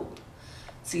what's sold.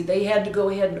 See, they had to go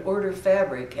ahead and order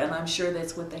fabric, and I'm sure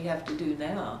that's what they have to do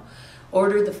now.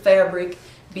 Order the fabric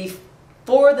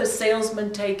before the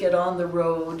salesmen take it on the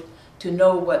road to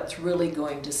know what's really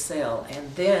going to sell.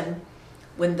 And then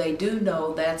when they do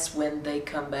know, that's when they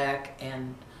come back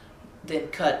and then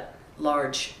cut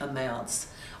large amounts.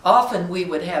 Often we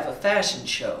would have a fashion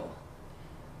show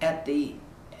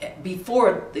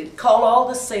before they call all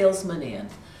the salesmen in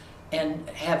and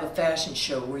have a fashion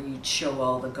show where you'd show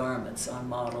all the garments on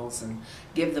models and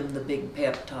give them the big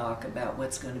pep talk about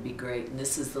what's going to be great, and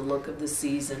this is the look of the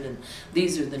season, and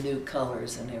these are the new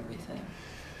colors and everything.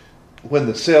 When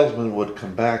the salesman would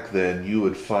come back then, you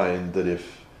would find that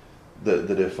if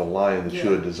that if a line that you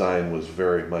Yeah. had designed was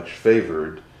very much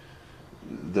favored,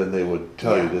 then they would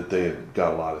tell you Yeah. that they had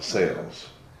got a lot of sales.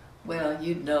 Well,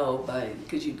 you'd know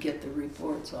because you'd get the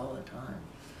reports all the time.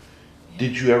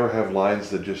 Did you ever have lines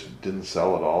that just didn't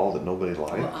sell at all, that nobody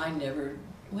liked? Well, I never.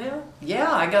 Well,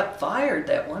 yeah, I got fired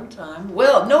that one time.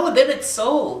 Well, no, then it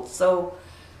sold. So,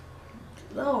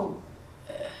 no,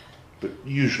 But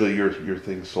usually your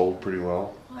things sold pretty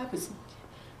well. I was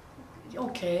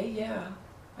okay. Yeah,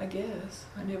 I guess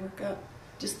I never got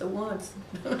just the once.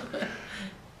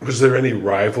 Was there any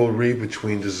rivalry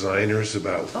between designers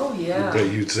about Oh yeah. that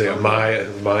you'd say Oh,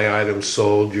 my item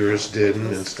sold, yours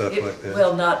didn't, and stuff It- like that?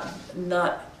 Well,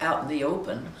 not out in the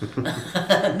open,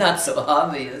 not so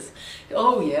obvious.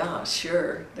 Oh yeah,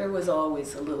 sure. There was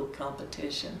always a little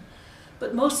competition,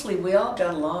 but mostly we all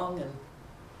got along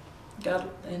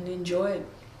and enjoyed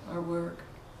our work.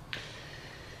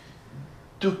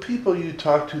 Do people you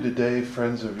talk to today,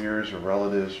 friends of yours or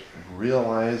relatives,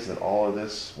 realize that all of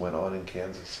this went on in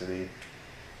Kansas City?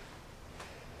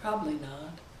 Probably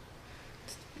not.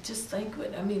 Just think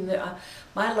what I mean.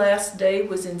 My last day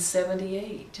was in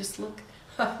 '78. Just look.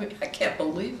 I mean, I can't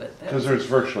believe it. Because there's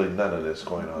virtually none of this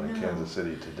going on in No. Kansas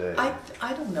City today.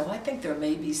 I don't know. I think there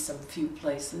may be some few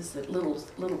places that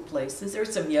little places.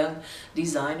 There's some young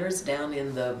designers down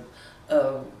in the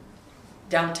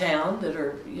downtown that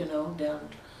are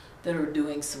that are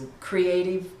doing some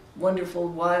creative, wonderful,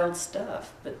 wild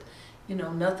stuff. But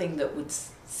nothing that would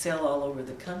sell all over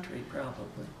the country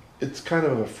probably. It's kind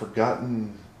of a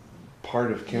forgotten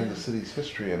part of Kansas Yeah. City's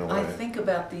history in a way. I think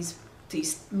about these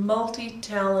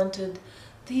multi-talented,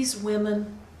 these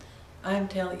women. I'm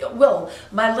telling you. Well,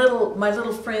 my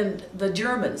little friend, the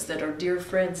Germans that are dear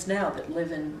friends now that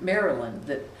live in Maryland.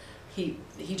 That he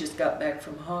just got back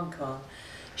from Hong Kong.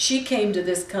 She came to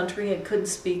this country and couldn't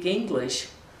speak English.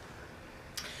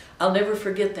 I'll never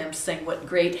forget them saying what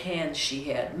great hands she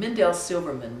had. Mindell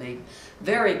Silverman made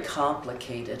very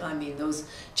complicated. I mean, those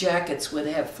jackets would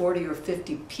have 40 or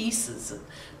 50 pieces of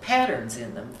patterns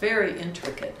in them, very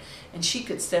intricate. And she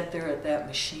could sit there at that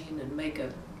machine and make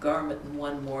a garment in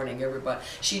one morning. Everybody,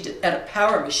 at a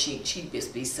power machine, she'd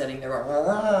just be sitting there,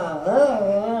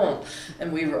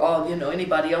 and we were all,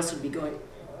 anybody else would be going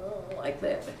like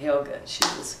that. But Helga,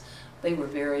 they were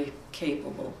very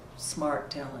capable, smart,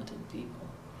 talented people.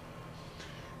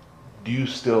 Do you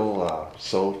still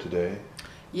sew today?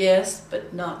 Yes,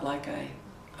 but not like I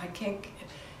can't,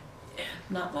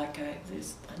 not like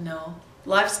no.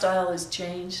 Lifestyle has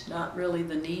changed, not really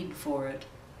the need for it.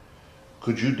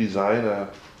 Could you design a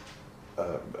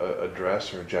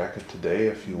dress or a jacket today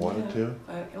if you wanted Yeah. to?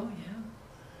 Oh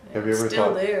yeah. Have you ever It's still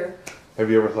thought- there. Have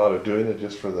you ever thought of doing it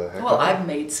just for the heck Well, of it? I've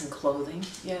made some clothing,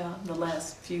 yeah. The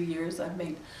last few years I've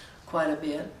made quite a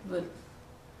bit, but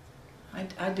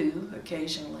I do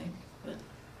occasionally. But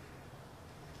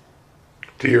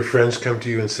Do your friends come to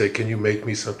you and say, "Can you make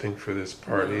me something for this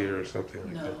party," or something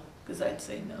like no, because I'd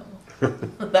say no.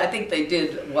 I think they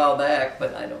did a while back,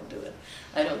 but I don't do it.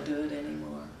 I don't do it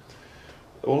anymore.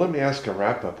 Well, let me ask a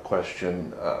wrap-up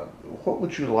question. What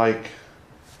would you like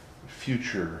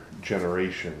future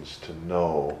generations to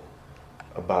know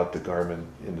about the garment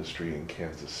industry in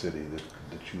Kansas City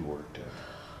that you worked in?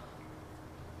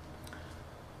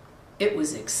 It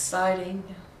was exciting.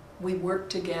 We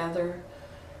worked together.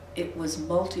 It was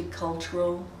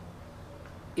multicultural.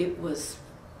 It was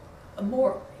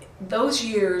those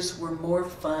years were more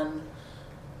fun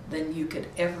than you could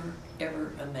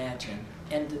ever imagine.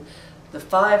 And the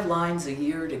 5 lines a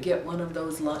year, to get one of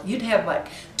those lines, you'd have like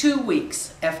 2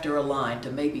 weeks after a line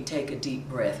to maybe take a deep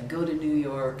breath and go to New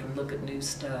York and look at new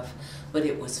stuff. But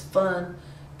it was fun.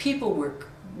 People were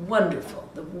wonderful.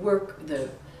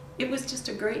 It was just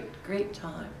a great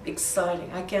time.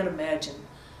 Exciting. I can't imagine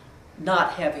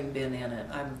not having been in it.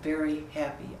 I'm very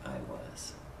happy I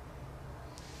was.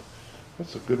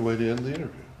 That's a good way to end the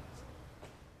interview.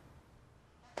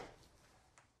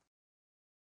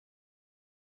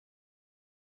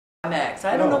 Max,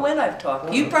 I don't know when I've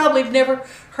talked. You probably have never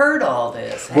heard all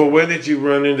this. Well, when did you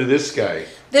run into this guy?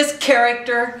 This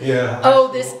character. Yeah.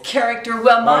 Oh, this character.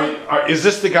 Well, Is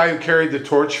this the guy who carried the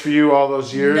torch for you all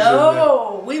those years?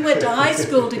 No, we went to high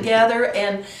school together,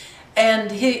 and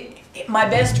my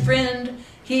best friend,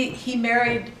 he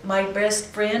married my best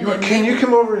friend. And Can you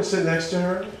come over and sit next to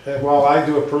her while I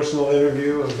do a personal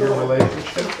interview of your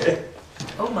relationship?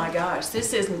 Oh my gosh,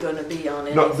 this isn't going to be on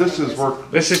anything. No, this is it? work.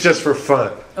 This is just for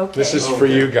fun. Okay. This is for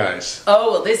you guys.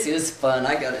 Oh, well, this is fun,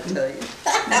 I gotta tell you.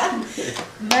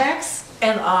 Max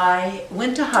and I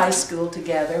went to high school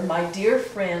together, my dear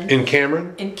friend. In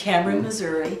Cameron? In Cameron,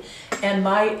 Missouri. And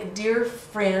my dear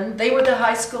friend, they were the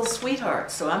high school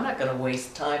sweethearts, so I'm not going to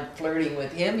waste time flirting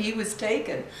with him. He was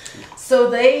taken. So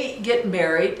they get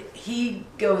married. He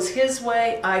goes his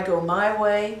way, I go my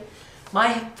way.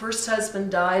 My first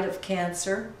husband died of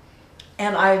cancer,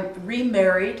 and I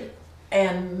remarried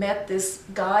and met this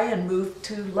guy and moved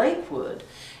to Lakewood.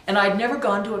 And I'd never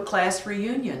gone to a class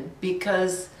reunion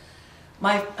because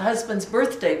my husband's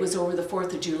birthday was over the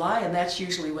 4th of July, and that's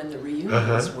usually when the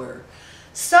reunions were.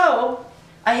 So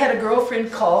I had a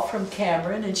girlfriend call from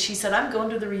Cameron, and she said, I'm going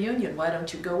to the reunion. Why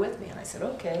don't you go with me? And I said,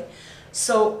 okay.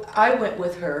 So I went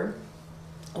with her,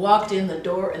 walked in the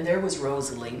door, and there was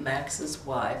Rosalie, Max's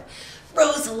wife.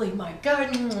 Rosalie, my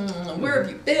God, where have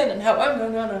you been? And how?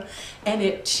 And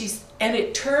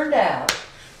it turned out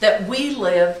that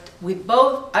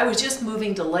I was just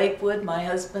moving to Lakewood, my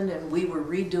husband, and we were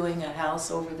redoing a house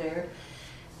over there.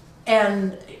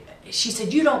 And she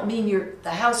said, you don't mean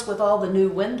the house with all the new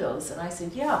windows? And I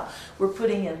said, yeah, we're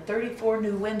putting in 34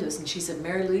 new windows. And she said,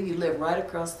 Mary Lou, you live right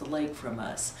across the lake from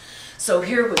us. So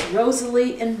here was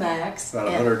Rosalie and Max. About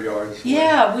 100 yards.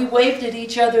 Yeah, we waved at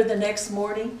each other the next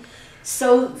morning.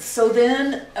 So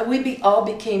then we all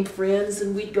became friends,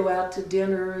 and we'd go out to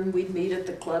dinner, and we'd meet at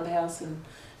the clubhouse, and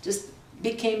just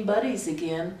became buddies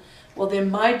again. Well, then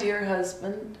my dear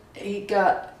husband, he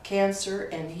got cancer,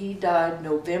 and he died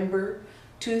November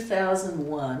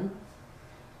 2001.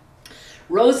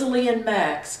 Rosalie and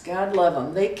Max, God love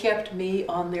them, they kept me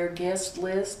on their guest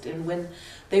list, and when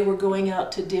they were going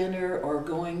out to dinner or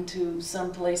going to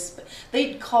someplace,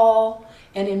 they'd call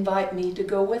and invite me to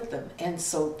go with them. And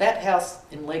so that house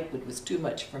in Lakewood was too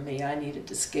much for me. I needed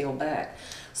to scale back.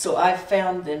 So I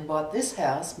bought this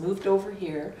house, moved over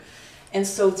here. And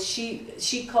so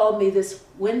she called me this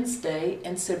Wednesday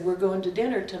and said, we're going to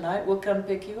dinner tonight. We'll come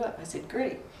pick you up. I said,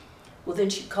 great. Well, then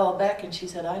she called back and she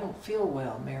said, I don't feel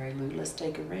well, Mary Lou. Let's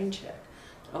take a rain check.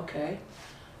 Okay.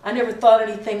 I never thought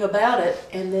anything about it.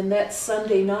 And then that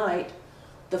Sunday night,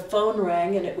 the phone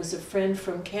rang, and it was a friend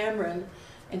from Cameron,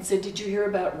 and said, did you hear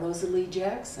about Rosalie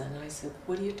Jackson? And I said,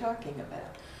 what are you talking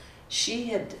about? She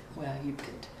had, well, you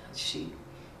can tell,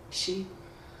 she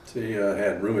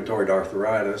had rheumatoid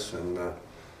arthritis, and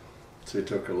she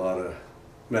took a lot of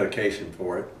medication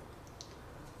for it,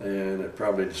 and it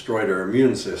probably destroyed her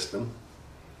immune system,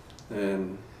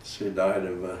 and she died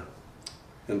of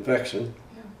infection,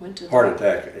 heart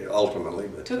attack ultimately.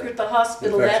 But took her to the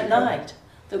hospital that night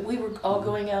that we were all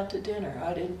going out to dinner.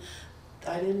 I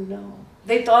didn't know.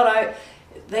 They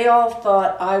all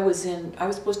thought I was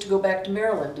supposed to go back to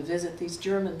Maryland to visit these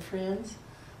German friends,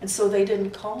 and so they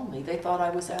didn't call me. They thought I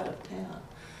was out of town.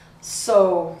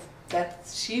 So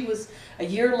she was a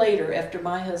year later after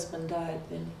my husband died.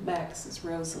 Then Max is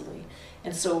Rosalie,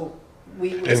 and so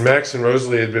And Max and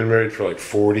Rosalie had been married for like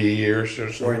 40 years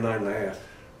or so. 49 and a half.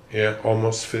 Yeah,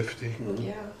 almost 50. Mm-hmm.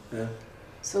 Yeah.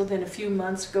 So then a few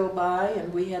months go by,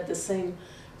 and we had the same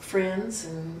friends,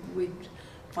 and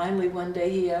finally one day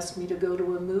he asked me to go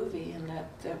to a movie, and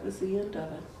that was the end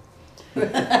of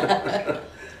it.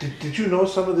 Did you know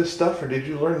some of this stuff, or did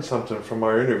you learn something from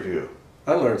our interview?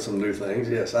 I learned some new things.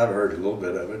 Yes, I've heard a little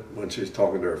bit of it when she was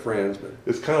talking to her friends. But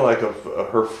it's kind of like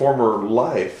her former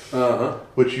life,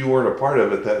 which you weren't a part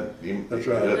of at that, That's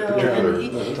right. that No, particular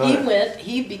and time.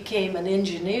 he became an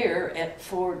engineer at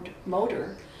Ford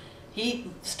Motor.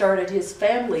 He started his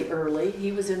family early.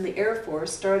 He was in the Air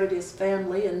Force, started his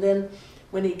family, and then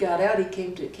when he got out,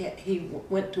 he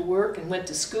went to work and went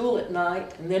to school at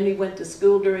night, and then he went to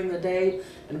school during the day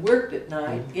and worked at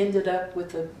night. Mm-hmm. Ended up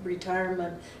with a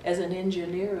retirement as an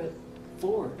engineer at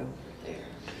Ford over there.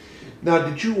 Now,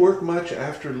 did you work much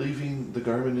after leaving the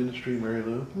garment industry, Mary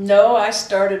Lou? No, I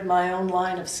started my own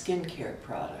line of skincare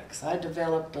products. I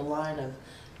developed a line of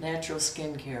natural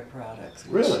skincare products.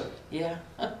 Really? Yeah.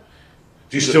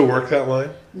 Do you still work that line?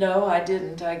 No, I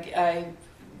didn't. I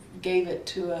gave it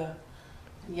to a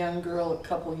young girl a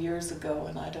couple years ago,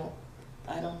 and I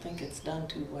don't think it's done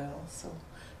too well. So,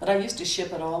 but I used to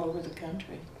ship it all over the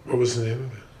country. What was the name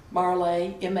of it?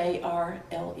 Marley,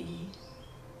 M-A-R-L-E.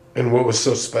 And what was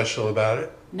so special about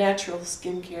it? Natural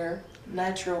skincare,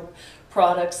 natural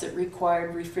products that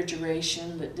required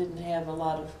refrigeration, that didn't have a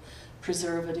lot of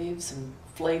preservatives and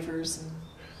flavors. And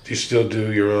do you still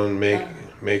do your own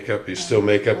makeup? You still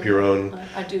make up your own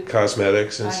I do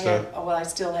cosmetics and stuff? I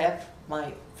still have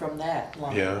from that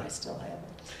line. Yeah. I still have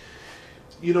it.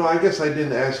 You know, I guess I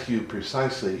didn't ask you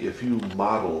precisely if you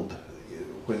modeled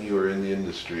when you were in the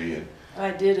industry. And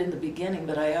I did in the beginning,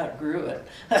 but I outgrew it.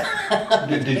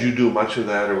 did you do much of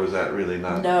that, or was that really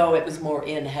not? No, it was more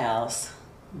in-house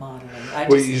modeling.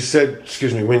 You said,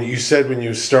 excuse me, when you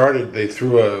started, they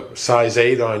threw a size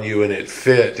 8 on you and it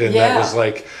fit, and that was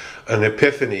like an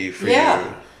epiphany for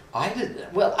Yeah. I did.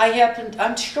 Well,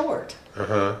 I'm short, you.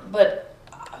 Uh-huh. but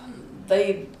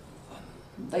they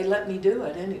let me do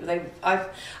it anyway. I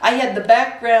had the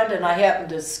background, and I happened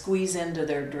to squeeze into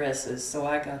their dresses, so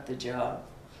I got the job,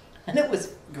 and it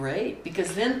was great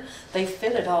because then they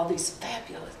fitted all these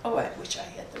fabulous. Oh, I wish I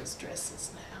had those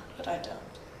dresses now, but I don't.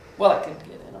 Well, I couldn't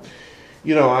get in them.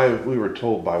 You know, we were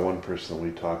told by one person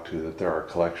we talked to that there are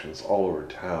collections all over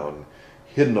town,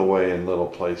 hidden away in little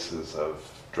places of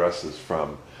dresses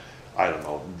from, I don't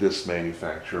know, this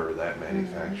manufacturer or that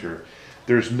manufacturer.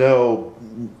 There's no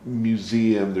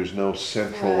museum, there's no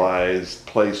centralized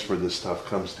place where this stuff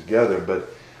comes together, but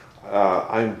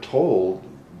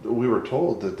we were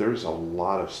told that there's a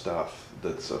lot of stuff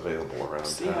that's available around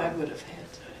See, town I would have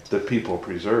had to. that people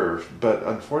preserve, but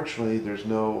unfortunately there's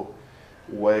no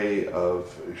way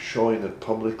of showing it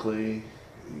publicly.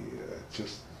 It's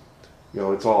just,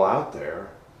 it's all out there,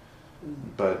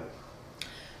 but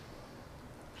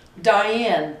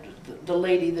Diane, the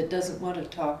lady that doesn't want to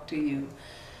talk to you,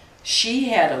 she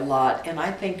had a lot, and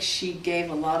I think she gave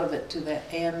a lot of it to that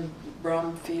Anne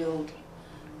Bromfield,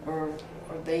 or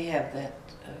they have that.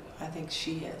 I think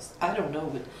she has. I don't know,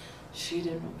 but she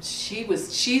didn't.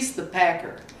 She's the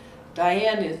packer.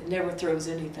 Diane never throws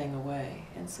anything away,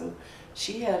 and so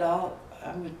she had all.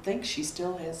 I would think she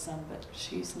still has some, but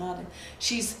she's not.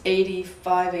 She's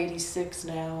 85, 86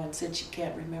 now, and said she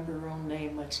can't remember her own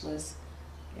name, much less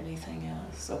anything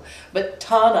else. So, but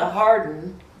Tana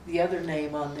Harden, the other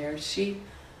name on there, she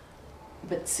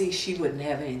wouldn't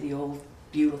have any of the old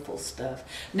beautiful stuff.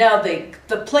 Now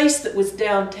the place that was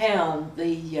downtown,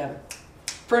 the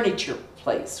furniture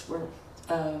place where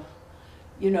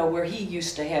where he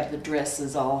used to have the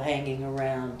dresses all hanging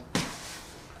around.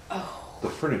 Oh. the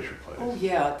furniture place. Oh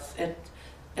yeah, it's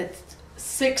at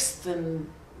 6th and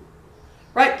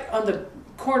right on the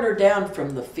corner down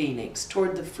from the Phoenix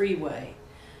toward the freeway.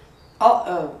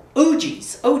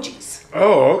 Oogie's.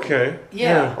 Oh, okay.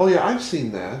 Yeah. Oh yeah, I've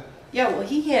seen that. Yeah, well,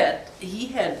 he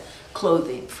had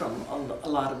clothing from a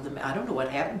lot of them. I don't know what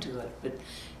happened to it, but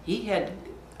he had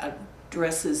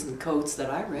dresses and coats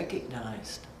that I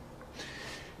recognized.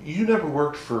 You never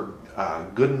worked for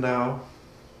Goodenow?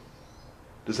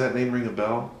 Does that name ring a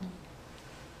bell?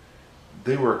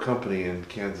 They were a company in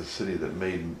Kansas City that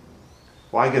made,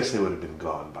 well, I guess they would have been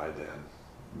gone by then,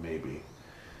 maybe.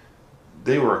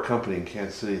 They were a company in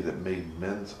Kansas City that made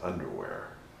men's underwear.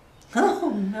 Oh,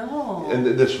 no. And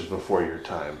this was before your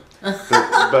time.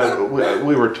 But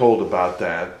we were told about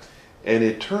that. And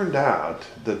it turned out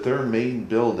that their main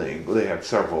building, well, they had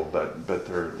several, but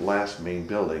their last main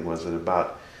building was at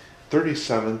about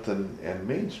 37th and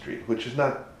Main Street, which is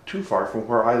not too far from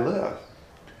where I live.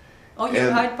 Oh,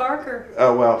 you're Hyde Park or?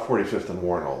 Well, 45th and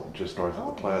Warnell, just north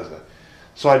of the plaza.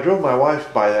 So I drove my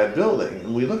wife by that building,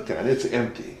 and we looked at it. It's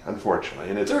empty, unfortunately,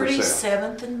 and it's for sale.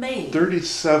 37th and Main.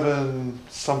 37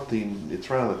 something. It's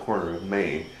right on the corner of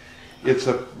Main. It's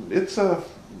a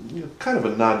kind of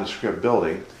a nondescript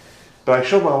building. But I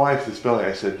showed my wife this building.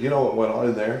 I said, "You know what went on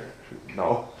in there?"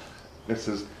 No. It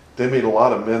says they made a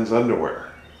lot of men's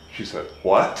underwear. She said,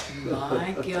 "What?"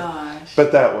 My gosh.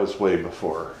 But that was way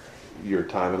before your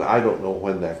time, and I don't know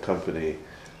when that company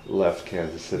left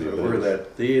Kansas City. Where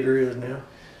that theater is now?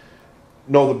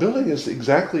 No, the building is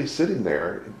exactly sitting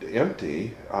there,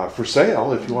 empty, for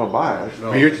sale if you want to buy it.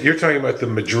 No. You're talking about the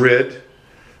Madrid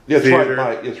Yeah, it's theater.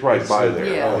 right by there.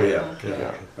 Yeah. Oh, yeah. Okay.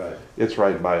 Yeah. Right. It's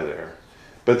right by there.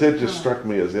 But that just struck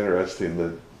me as interesting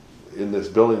that in this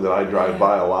building that I drive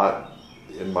by a lot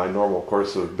in my normal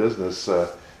course of business,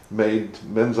 made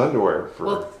men's underwear for.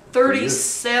 Well, for years.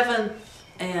 37th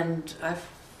and I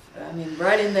mean,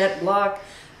 right in that block.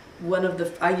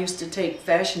 I used to take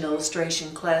fashion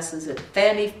illustration classes at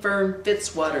Fanny Fern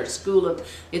Fitzwater School of.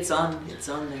 It's on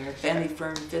there. Fanny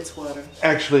Fern Fitzwater.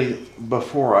 Actually,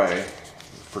 before I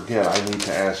forget, I need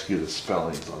to ask you the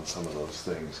spellings on some of those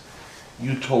things.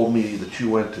 You told me that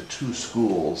you went to 2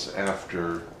 schools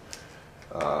after.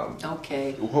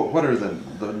 Okay. What are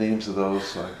the names of those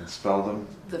so I can spell them?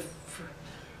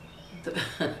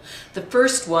 The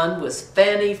first one was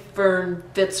Fanny Fern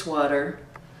Fitzwater.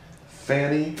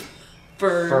 Fanny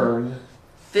Fern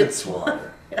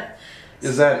Fitzwater. Yeah.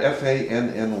 Is that Fanny?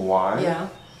 Yeah.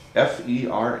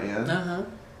 FERN?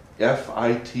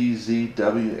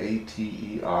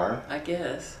 FITZWATER? I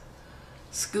guess.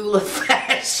 School of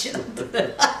Fashion.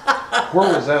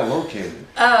 Where was that located?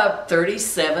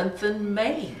 37th and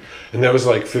Main. And that was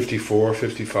like 54,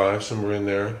 55, somewhere in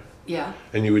there. Yeah.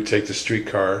 And you would take the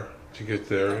streetcar to get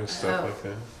there and stuff Oh. like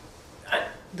that.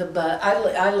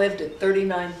 I lived at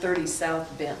 3930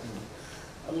 South Benton.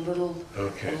 A little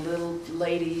Okay.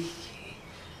 lady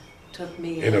took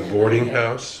me In a and boarding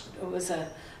house? It was a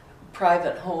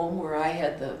private home where I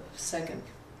had the second,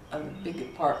 a big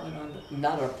apartment on the,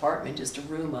 not an apartment, just a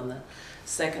room on the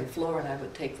second floor, and I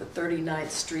would take the 39th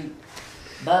Street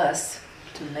bus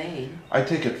to Maine. I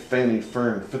take it Fanny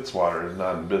Fern Fitzwater is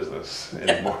not in business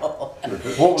anymore.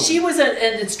 What was She was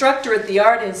an instructor at the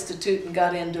Art Institute and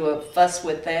got into a fuss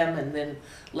with them and then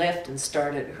left and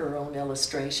started her own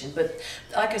illustration. But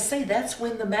like I say, that's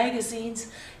when the magazines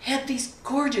had these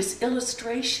gorgeous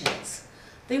illustrations.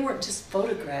 They weren't just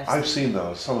photographs. I've seen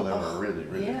those. Some of them are really,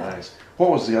 really yeah. nice. What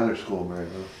was the other school, Mary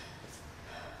Lou?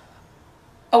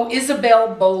 Oh,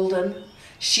 Isabel Bolden.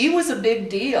 She was a big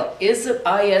deal. Isabelle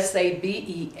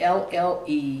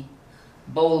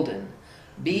Bolden.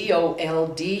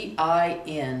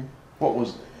 Boldin. What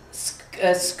was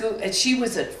School. She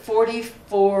was at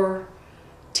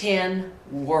 4410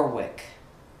 Warwick.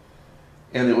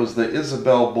 And it was the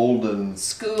Isabel Bolden.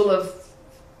 School of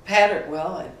pattern.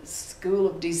 Well, School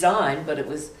of Design, but it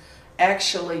was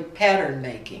actually pattern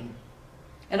making.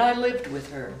 And I lived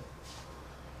with her.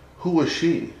 Who was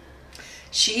she?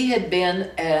 She had been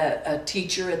a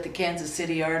teacher at the Kansas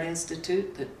City Art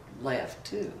Institute that left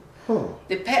too. Huh.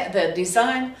 The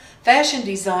design, fashion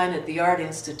design at the Art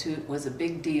Institute was a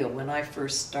big deal when I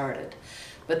first started.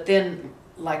 But then,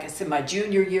 like I said, my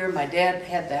junior year, my dad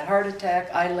had that heart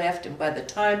attack. I left, and by the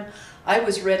time I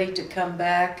was ready to come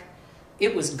back,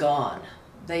 it was gone.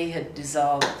 They had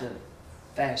dissolved the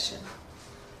fashion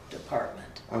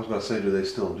department. I was going to say, do they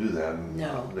still do that?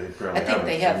 No. They I apparently think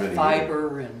they haven't for have many years.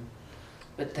 fiber,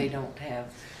 but they don't have,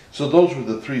 So those were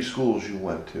the three schools you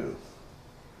went to.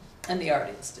 and the Art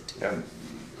Institute.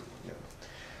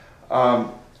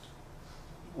 And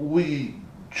we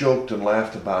joked and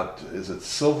laughed about, is it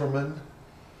Silverman?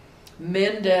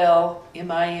 Mindel,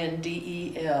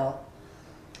 Mindel,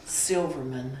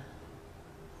 Silverman.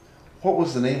 What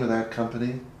was the name of that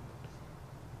company?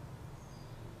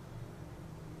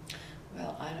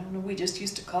 Well, I don't know. We just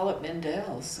used to call it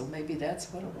Mendel's, so maybe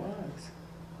that's what it was.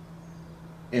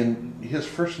 And his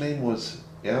first name was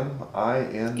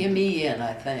M-I-N? M-E-N,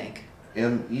 I think.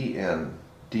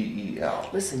 M-E-N-D-E-L.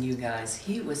 Listen, you guys,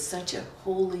 he was such a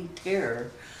holy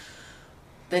terror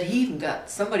that he even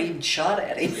somebody even shot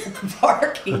at him in the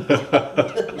parking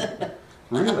lot.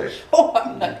 Really? Oh,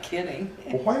 I'm not kidding.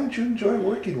 Well, why did you enjoy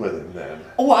working with him then?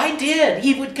 Oh, I did.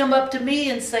 He would come up to me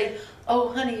and say,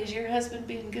 "Oh, honey, is your husband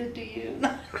being good to you?"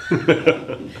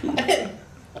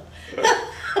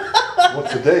 Well,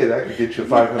 today that could get you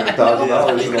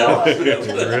 $500,000 in a lawsuit.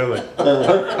 Really?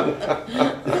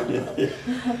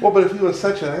 Well, but if he was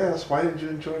such an ass, why did you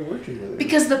enjoy working with him?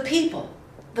 Because the people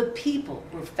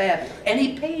were fabulous, and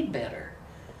he paid better.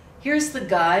 Here's the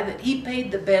guy that he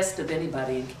paid the best of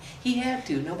anybody. He had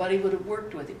to. Nobody would have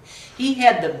worked with him. He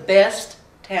had the best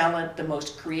talent, the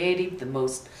most creative, the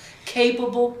most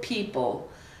capable people.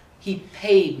 He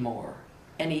paid more,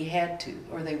 and he had to,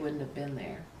 or they wouldn't have been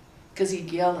there. Because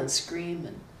he'd yell and scream,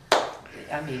 and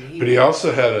I mean, But he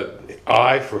also had an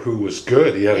eye for who was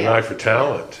good. He had an Yeah. eye for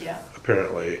talent, Yeah.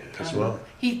 apparently, as well.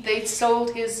 They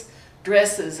sold his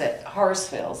dresses at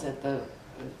Harsfell's at the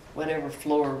whatever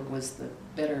floor was the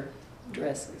better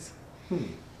dresses.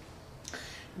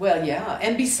 Well, yeah,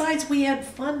 and besides, we had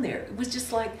fun there. It was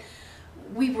just like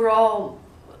we were all.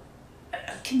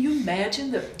 Can you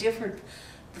imagine the different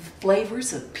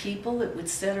flavors of people that would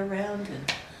sit around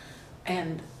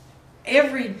and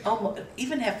almost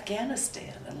even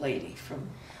Afghanistan, a lady from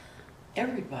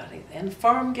everybody, and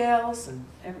farm gals, and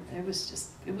it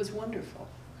was wonderful.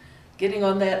 Getting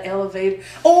on that elevator.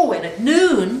 Oh, and at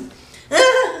noon,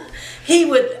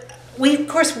 we of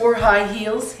course wore high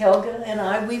heels, Helga and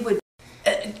I, we would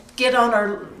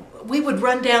we would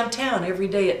run downtown every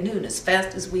day at noon as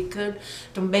fast as we could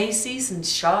to Macy's and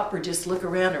shop or just look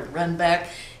around or run back.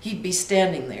 He'd be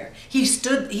standing there.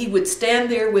 He would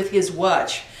stand there with his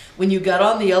watch when you got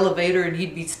on the elevator, and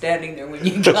he'd be standing there when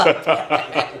you got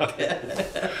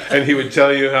back. And he would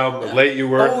tell you how late you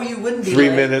were. Oh, you wouldn't be 3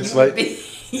 late. minutes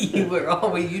You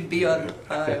would late. you'd be on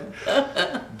time.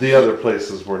 The other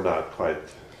places were not quite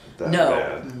that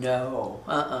bad.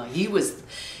 No. He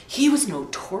was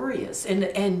notorious.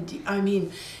 And I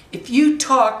mean, if you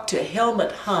talk to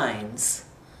Helmut Hines,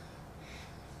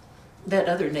 that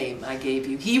other name I gave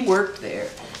you, he worked there.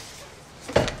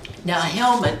 Now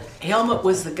Helmut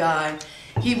was the guy,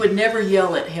 he would never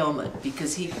yell at Helmut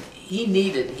because he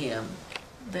needed him.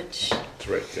 It's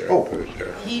right there. Oh. Put it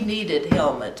there. He needed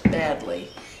Helmut badly,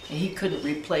 and he couldn't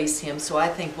replace him, so I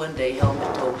think one day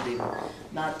Helmut told him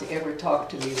not to ever talk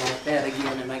to me like that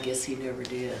again, and I guess he never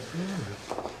did.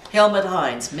 Helmut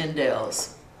Hines,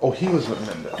 Mendel's. Oh, he was at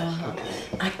Mendez.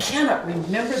 Okay. I cannot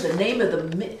remember the name of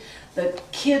the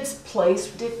kid's place.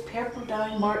 Dick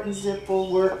Pepperdine, Martin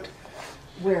Zippel worked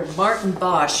where Martin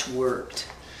Bosch worked.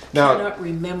 Now- Cannot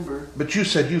remember. But you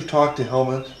said you've talked to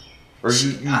Helmut? Or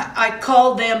you I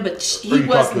called them, but Or he you talked to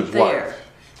wasn't his there. wife?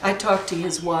 I talked to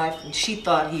his wife, and she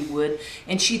thought he would,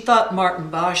 and she thought Martin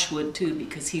Bosch would too,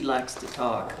 because he likes to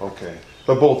talk. Okay.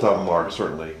 But both of them are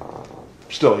certainly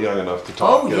still young enough to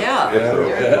talk. Oh if- yeah, if they're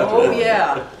okay. oh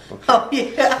yeah, oh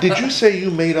yeah. Did you say you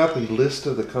made up a list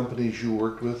of the companies you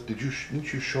worked with?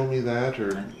 Didn't you show me that, or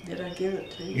Did I give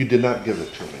it to you? you did not give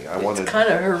it to me? I wanted. It's kind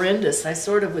of horrendous. I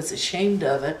sort of was ashamed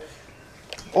of it.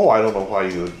 Oh, I don't know why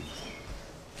you would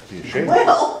be ashamed.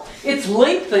 Well, it's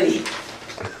lengthy.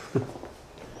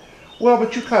 Well,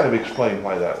 but you kind of explained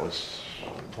why that was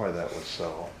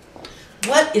so.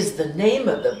 What is the name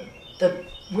of the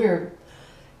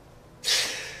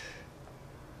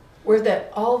where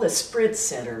that all the Sprint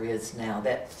Center is now?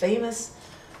 That famous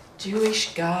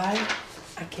Jewish guy.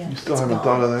 I can't. You still it's haven't gone.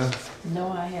 thought of that?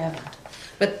 No, I haven't.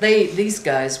 But these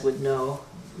guys would know.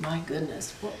 My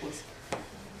goodness, what was?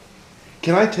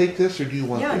 Can I take this, or do you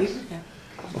want Yeah, you this? can have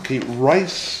Okay,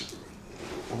 rice.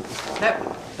 that.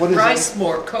 What is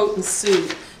Ricemore coat and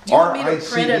suit. Do you want me to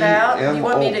print it out? Do you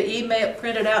want me R-I-C-E-M-O. to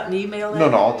print it out and email it? No,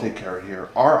 I'll take care of it here.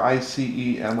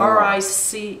 RICEMOR.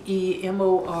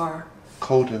 RICEMOR.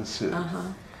 Coat and suit. Uh-huh.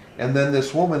 And then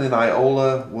this woman in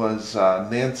Iola was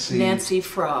Nancy. Nancy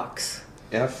Frocks.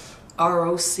 F.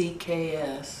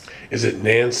 ROCKS. Is it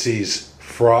Nancy's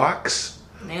Frocks?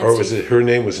 Nancy. Or was it her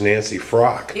name was Nancy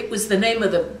Frock? It was the name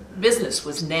of the business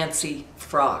was Nancy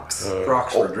Frocks.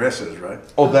 Frocks for dresses, right?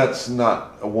 Oh, that's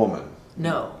not a woman.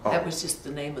 No, that Oh. was just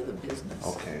the name of the business.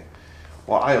 Okay.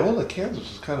 Well, Iola,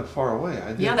 Kansas is kind of far away. I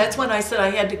Yeah, didn't- that's when I said I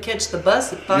had to catch the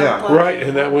bus at 5 Yeah. o'clock. Right,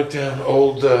 and that went down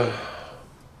old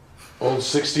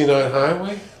 69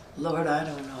 highway? Lord, I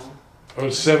don't know. Or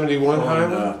 71 On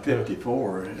highway?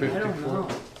 54. I don't know.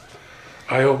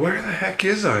 Iowa, where the heck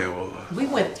is Iowa? We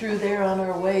went through there on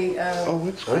our way. Oh,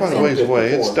 it's I quite a think ways away.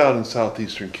 It's 54. down in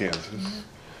southeastern Kansas.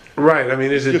 Right, I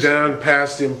mean, is it Just- down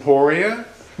past Emporia?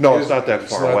 No, it's not that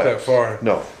It's far not away. that far.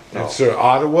 No, no. It's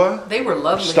Ottawa? They were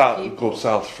lovely Stop, people. go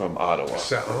south from Ottawa.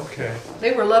 Okay.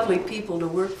 They were lovely people to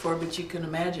work for, but you can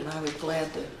imagine I was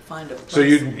glad to find a place. So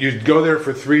you'd go there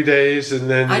for 3 days and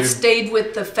then I you'd... stayed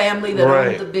with the family that Right.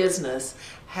 owned the business.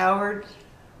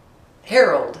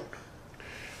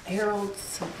 Harold,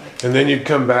 something. And then you'd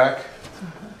come back?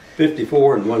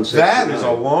 54 and 160. That is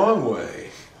a long way.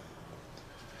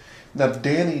 Now,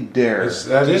 Danny Dare.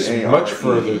 That is D-A-R-E. much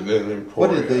further than Emporia.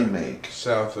 What did they make?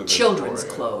 South of Children's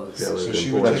Emporia. clothes. Yeah, So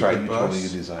she would That's take right, the you told me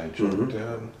bus you designed Mhm. children.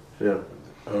 down. Yeah.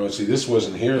 Oh, see, this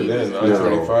wasn't here then. No.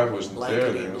 I-35 wasn't there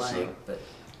Blankety then. blank, So. but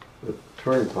The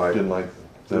turnpike Didn't like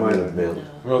them. might have been. no.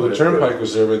 Well, the turnpike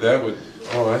was there, but that would...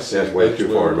 Oh, I see. That's way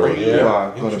too far Are north. you Yeah.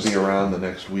 going to be Interesting. around the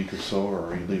next week or so, or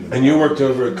are you leaving? And you worked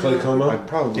over at I Claycoma?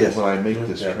 probably, Yes. when I make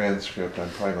this Yeah. transcript, I'm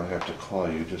probably going to have to call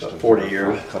you just About to 40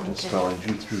 verify years. a couple Okay. spellings.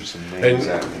 You threw some names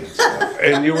And- at me and stuff.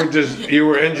 And you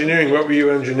were engineering. What were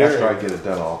you engineering? After I get it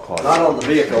done, I'll call you. Not on the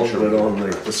vehicles, Make sure but we- on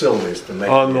the facilities to make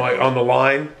On the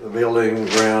line? the building,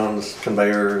 grounds,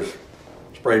 conveyors,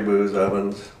 spray booths,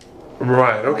 ovens,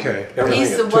 Right, okay. everything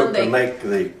He's the it one took they- to make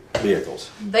the vehicles.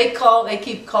 They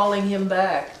keep calling him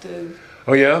back to.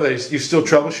 Oh yeah, you still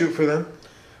troubleshoot for them?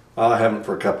 I haven't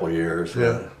for a couple of years.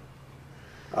 Yeah.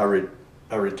 I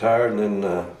retired, and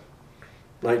then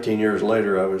 19 years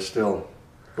later, I was still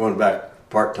going back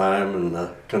part-time and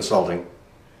consulting.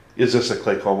 Is this a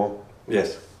Claycomo?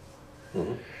 Yes.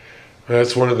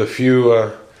 That's one of the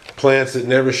few plants that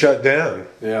never shut down.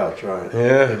 Yeah, that's right.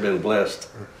 Yeah. They've been blessed.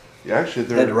 Yeah, actually,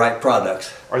 They had the they're, right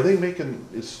products. are they making,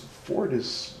 Ford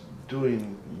is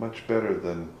doing much better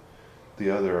than the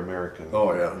other American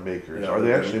Oh, yeah. makers. Yeah, Are they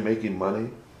they're actually making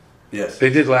money? Yes. They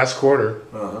did last quarter.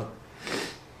 Uh-huh.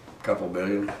 Couple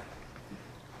billion.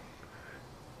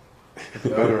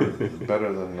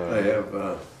 Better than They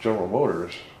have, General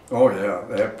Motors. oh yeah,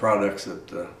 they have products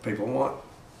that people want.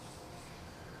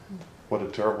 What a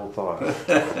terrible thought.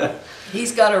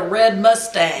 He's got a red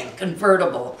Mustang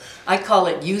convertible. I call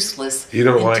it useless. You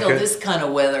don't like until it? this kind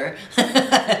of weather. And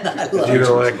I love You it.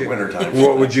 don't like it? Wintertime.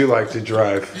 What would you like to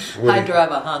drive? What I do you-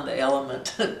 drive a Honda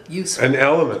Element. Useful. An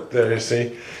Element there, you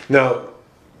see. Now,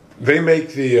 they make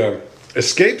the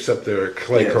Escapes up there at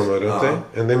Claycomo, Yes, don't uh-huh.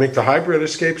 they? And they make the hybrid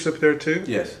Escapes up there too?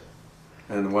 Yes.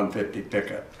 And the 150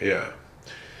 pickup. Yeah.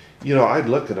 You know, I'd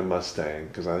look at a Mustang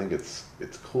because I think it's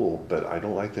cool, but I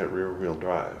don't like that rear wheel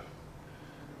drive.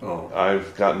 Oh.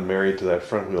 I've gotten married to that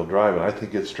front wheel drive, and I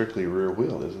think it's strictly rear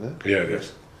wheel, isn't it? Yeah, it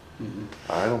is.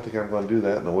 I don't think I'm going to do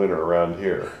that in the winter around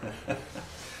here.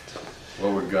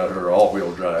 Well, we've got her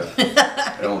all-wheel drive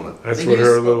element. That's The what her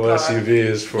useful little car. SUV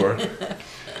is for.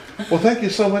 Well, thank you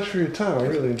so much for your time. I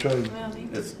really enjoyed it. Well,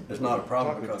 It's not a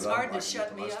problem because it's hard to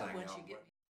shut me up once you get.